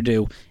easy to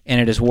do, and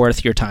it is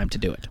worth your time to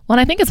do it. Well,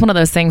 I think it's one of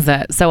those things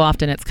that so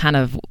often it's kind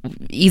of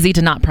easy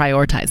to not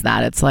prioritize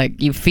that. It's like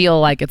you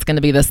feel like it's going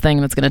to be this thing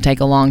that's going to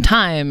take a long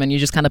time, and you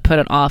just kind of put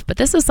it off. But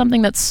this is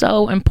something that's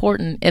so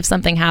important. If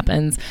something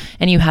happens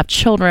and you have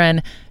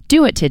children,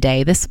 do it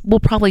today. This will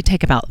probably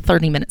take about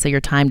 30 minutes of your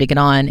time to get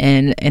on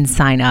and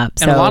sign up.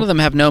 And a lot of them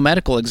have no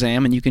medical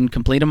exam, and you can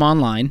complete them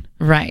online.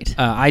 Right.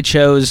 I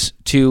chose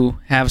to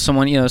have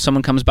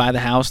someone comes by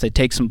the house, they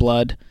take some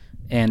blood,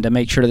 and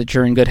make sure that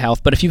you're in good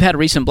health. But if you've had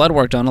recent blood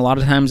work done, a lot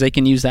of times they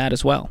can use that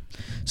as well.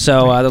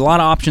 So there are a lot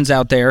of options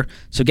out there.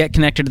 So get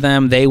connected to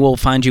them. They will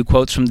find you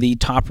quotes from the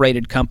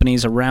top-rated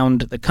companies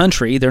around the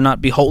country. They're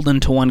not beholden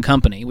to one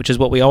company, which is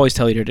what we always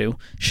tell you to do.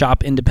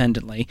 Shop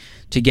independently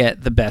to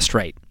get the best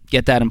rate.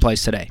 Get that in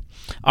place today.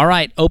 All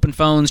right, open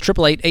phones,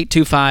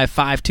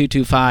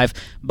 888-825-5225.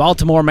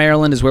 Baltimore,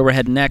 Maryland is where we're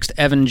heading next.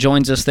 Evan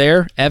joins us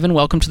there. Evan,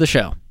 welcome to the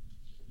show.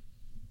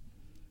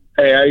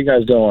 Hey, how you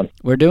guys doing?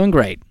 We're doing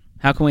great.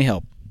 How can we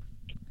help?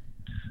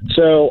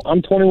 So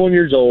I'm 21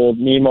 years old.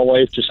 Me and my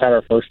wife just had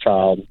our first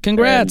child.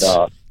 Congrats.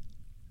 And,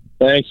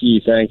 thank you.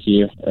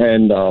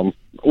 And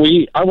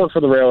I work for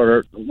the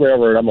railroad.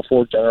 I'm a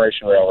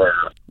fourth-generation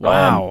railroader.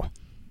 Wow.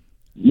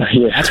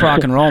 Yeah. That's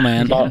rock and roll,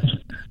 man.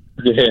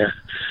 Yeah.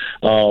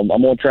 I'm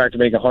on track to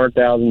make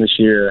 $100,000 this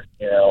year,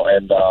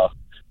 and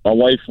my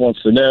wife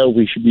wants to know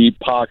we should be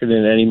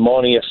pocketing any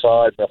money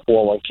aside from a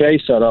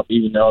 401k setup,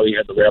 even though you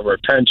had the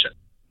railroad pension.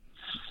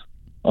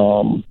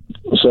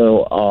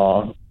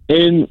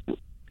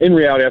 In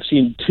reality, I've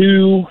seen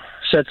 2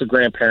 sets of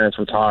grandparents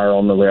retire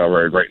on the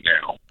railroad right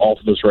now off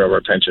of this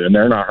railroad pension, and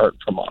they're not hurting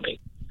for money.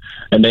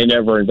 And they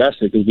never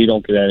invested because we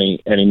don't get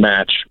any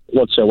match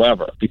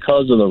whatsoever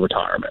because of the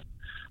retirement.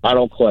 I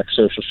don't collect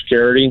Social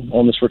Security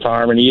on this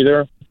retirement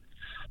either.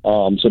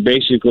 So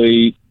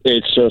basically,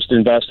 it's just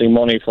investing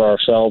money for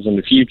ourselves in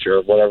the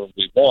future, whatever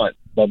we want.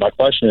 But my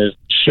question is,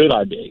 should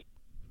I be?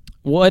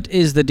 What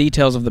is the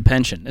details of the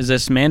pension? Is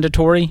this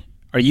mandatory?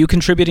 Are you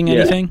contributing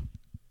anything?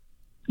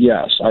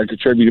 Yes, I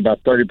contribute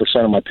about 30%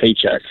 of my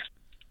paycheck.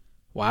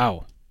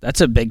 Wow,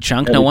 that's a big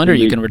chunk. No wonder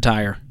you can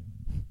retire.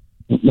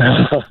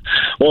 Well,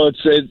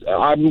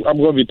 I'm going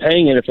to be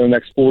paying it for the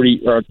next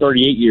 40 or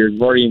 38 years.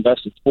 We've already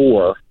invested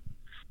 4.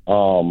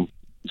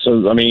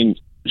 So, I mean,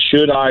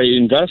 should I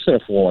invest in a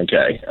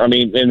 401k? I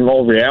mean, in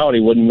all reality,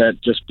 wouldn't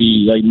that just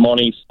be like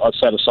money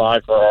set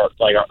aside for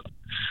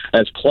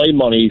as play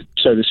money,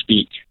 so to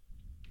speak?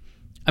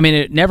 I mean,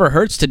 it never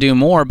hurts to do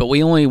more, but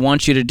we only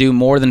want you to do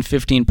more than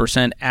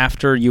 15%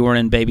 after you are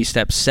in baby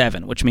step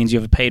 7, which means you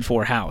have a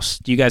paid-for house.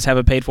 Do you guys have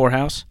a paid-for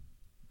house?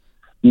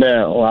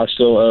 No, I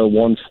still owe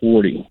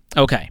 $140.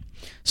 Okay.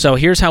 So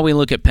here's how we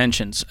look at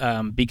pensions.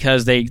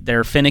 Because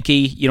they're finicky,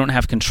 you don't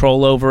have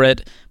control over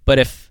it, but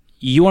if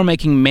you are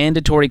making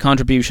mandatory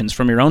contributions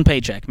from your own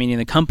paycheck, meaning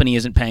the company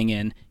isn't paying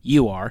in,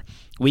 you are,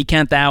 we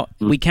count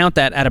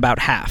that at about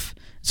half.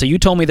 So you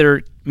told me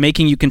they're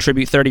making you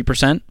contribute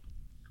 30%?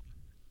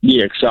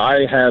 Yeah, so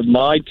I have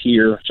my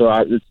tier, so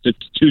it's a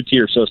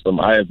 2-tier system.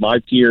 I have my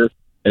tier,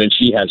 and then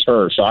she has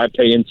hers. So I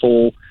pay in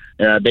full,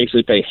 and I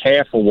basically pay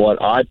half of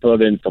what I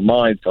put in for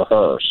mine for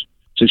hers.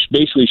 So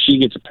basically she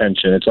gets a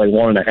pension. It's like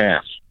 1.5.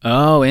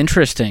 Oh,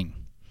 interesting.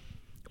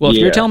 Well, if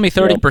you're telling me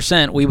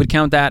 30%, we would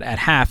count that at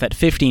half at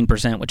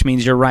 15%, which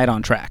means you're right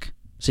on track.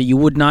 So you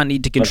would not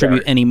need to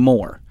contribute any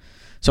more.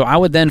 So I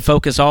would then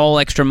focus all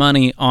extra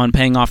money on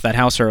paying off that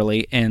house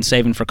early and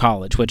saving for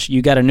college, which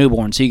you got a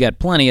newborn, so you got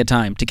plenty of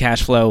time to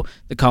cash flow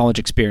the college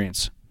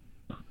experience.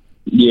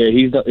 Yeah,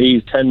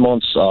 he's 10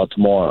 months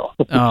tomorrow.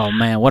 Oh,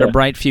 man, what a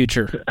bright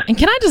future. And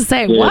can I just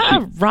say, what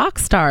a rock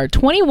star.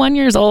 21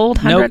 years old,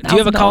 $100,000. No, do you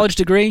have a college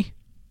degree?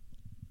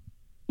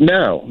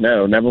 No,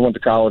 never went to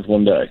college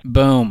one day.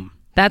 Boom.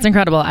 That's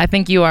incredible. I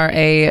think you are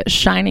a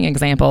shining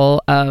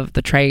example of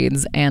the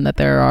trades and that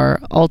there are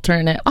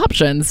alternate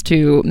options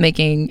to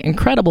making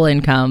incredible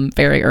income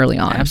very early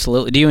on.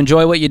 Absolutely. Do you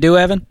enjoy what you do,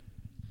 Evan?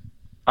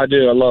 I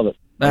do. I love it.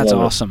 That's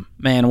awesome.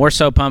 Man, we're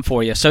so pumped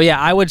for you. So, yeah,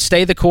 I would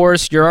stay the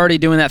course. You're already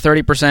doing that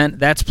 30%.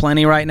 That's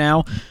plenty right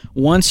now.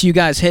 Once you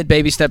guys hit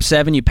baby step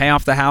 7, you pay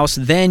off the house,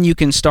 then you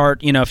can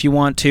start, if you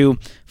want to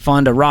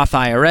fund a Roth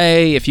IRA,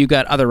 if you've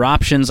got other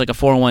options like a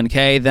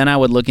 401k, then I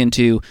would look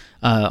into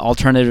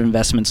alternative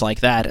investments like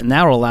that, and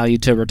that will allow you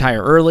to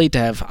retire early.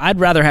 I'd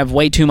rather have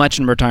way too much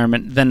in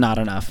retirement than not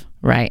enough.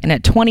 Right. And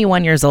at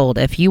 21 years old,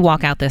 if you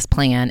walk out this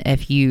plan,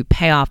 if you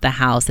pay off the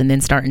house and then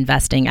start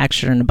investing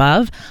extra and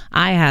above,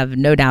 I have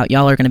no doubt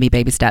y'all are going to be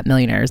baby step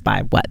millionaires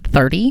by,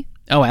 30?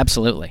 Oh,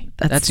 absolutely.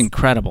 That's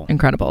incredible.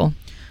 Incredible.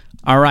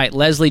 All right.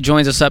 Leslie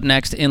joins us up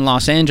next in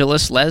Los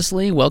Angeles.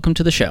 Leslie, welcome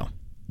to the show.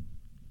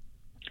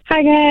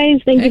 Hi,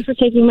 guys. Thank you for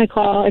taking my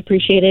call. I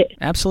appreciate it.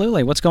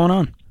 Absolutely. What's going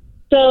on?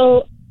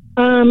 So,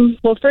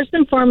 well, first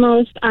and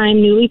foremost,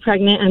 I'm newly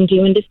pregnant. I'm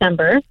due in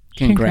December.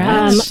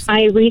 Congrats.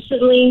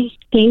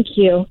 Thank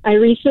you. I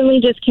recently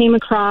just came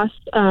across,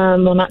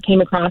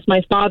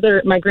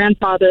 my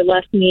grandfather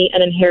left me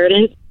an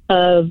inheritance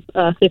of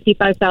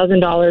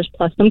 $55,000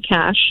 plus some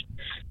cash.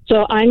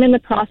 So I'm in the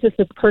process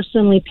of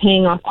personally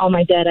paying off all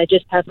my debt. I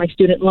just have my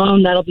student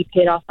loan. That'll be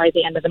paid off by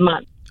the end of the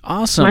month.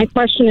 Awesome. My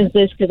question is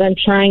this, because I'm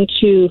trying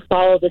to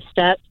follow the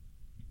steps.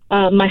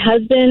 My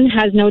husband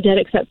has no debt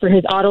except for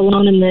his auto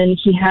loan, and then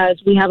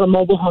we have a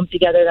mobile home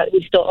together that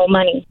we still owe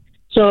money.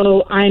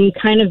 So I'm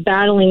kind of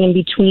battling in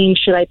between,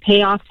 should I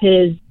pay off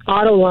his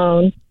auto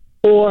loan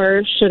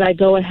or should I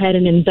go ahead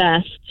and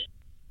invest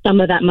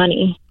some of that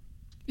money?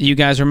 You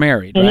guys are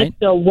married, and right?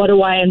 So what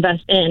do I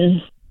invest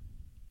in?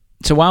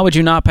 So why would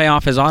you not pay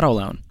off his auto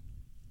loan?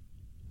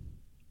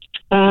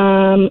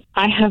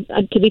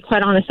 To be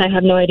quite honest, I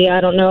have no idea.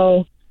 I don't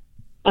know.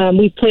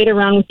 We've played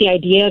around with the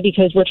idea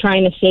because we're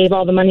trying to save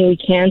all the money we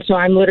can. So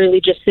I'm literally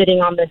just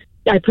sitting on this.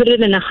 I put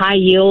it in a high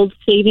yield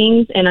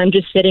savings and I'm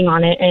just sitting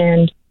on it.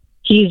 And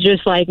he's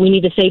just like, we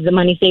need to save the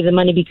money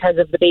because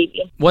of the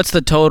baby. What's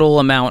the total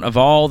amount of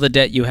all the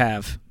debt you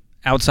have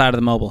outside of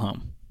the mobile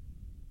home?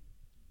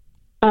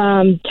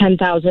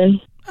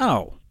 $10,000.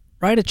 Oh,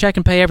 write a check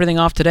and pay everything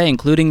off today,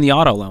 including the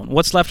auto loan.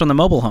 What's left on the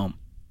mobile home?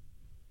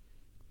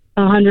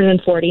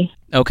 $140.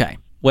 Okay.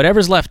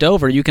 Whatever's left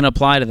over, you can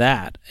apply to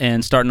that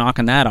and start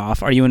knocking that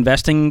off. Are you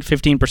investing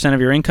 15% of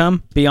your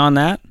income beyond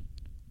that?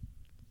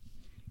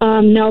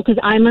 No, because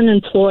I'm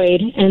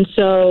unemployed, and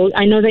so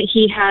I know that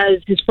he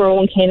has his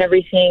 401k and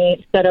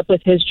everything set up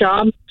with his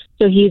job.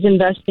 So he's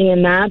investing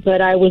in that,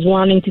 but I was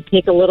wanting to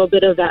take a little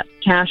bit of that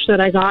cash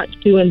that I got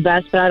to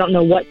invest, but I don't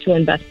know what to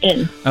invest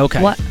in.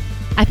 Okay.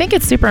 I think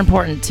it's super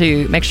important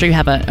to make sure you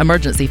have an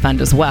emergency fund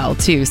as well,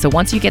 too. So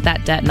once you get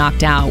that debt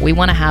knocked out, we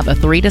want to have a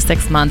 3 to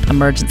 6 month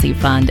emergency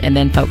fund and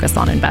then focus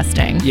on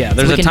investing. Yeah,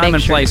 there's a time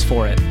and place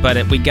for it,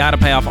 but we got to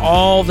pay off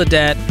all the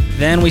debt,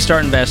 then we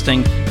start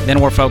investing, then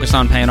we're focused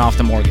on paying off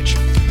the mortgage.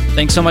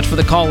 Thanks so much for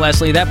the call,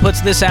 Leslie. That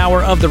puts this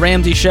hour of The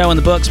Ramsey Show in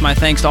the books. My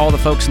thanks to all the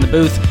folks in the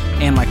booth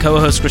and my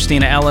co-host,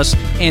 Christina Ellis,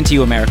 and to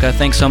you, America.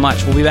 Thanks so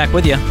much. We'll be back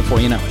with you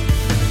before you know it.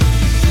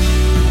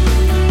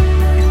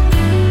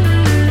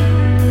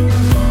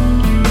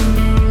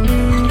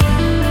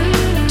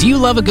 Do you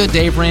love a good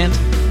Dave rant?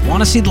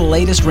 Want to see the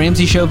latest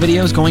Ramsey Show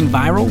videos going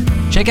viral?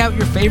 Check out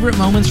your favorite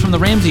moments from The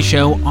Ramsey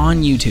Show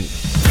on YouTube.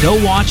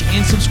 Go watch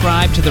and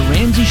subscribe to The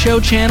Ramsey Show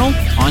channel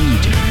on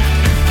YouTube.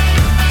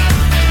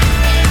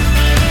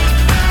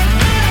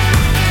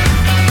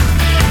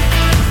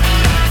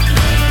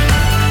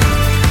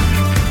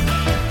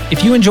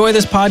 If you enjoy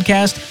this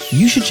podcast,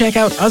 you should check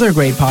out other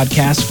great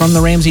podcasts from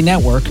the Ramsey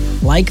Network,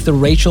 like The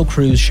Rachel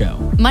Cruz Show.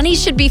 Money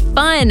should be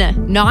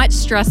fun, not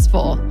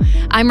stressful.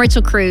 I'm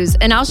Rachel Cruz,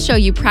 and I'll show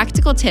you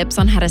practical tips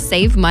on how to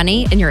save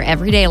money in your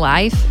everyday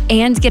life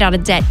and get out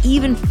of debt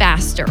even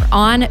faster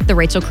on The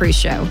Rachel Cruz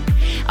Show.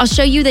 I'll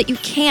show you that you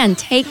can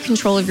take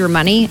control of your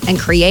money and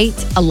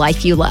create a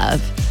life you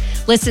love.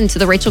 Listen to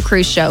The Rachel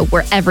Cruz Show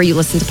wherever you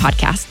listen to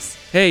podcasts.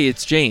 Hey,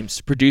 it's James,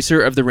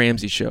 producer of The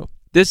Ramsey Show.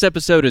 This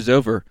episode is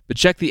over, but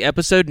check the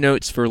episode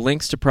notes for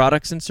links to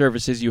products and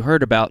services you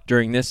heard about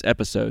during this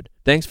episode.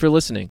 Thanks for listening.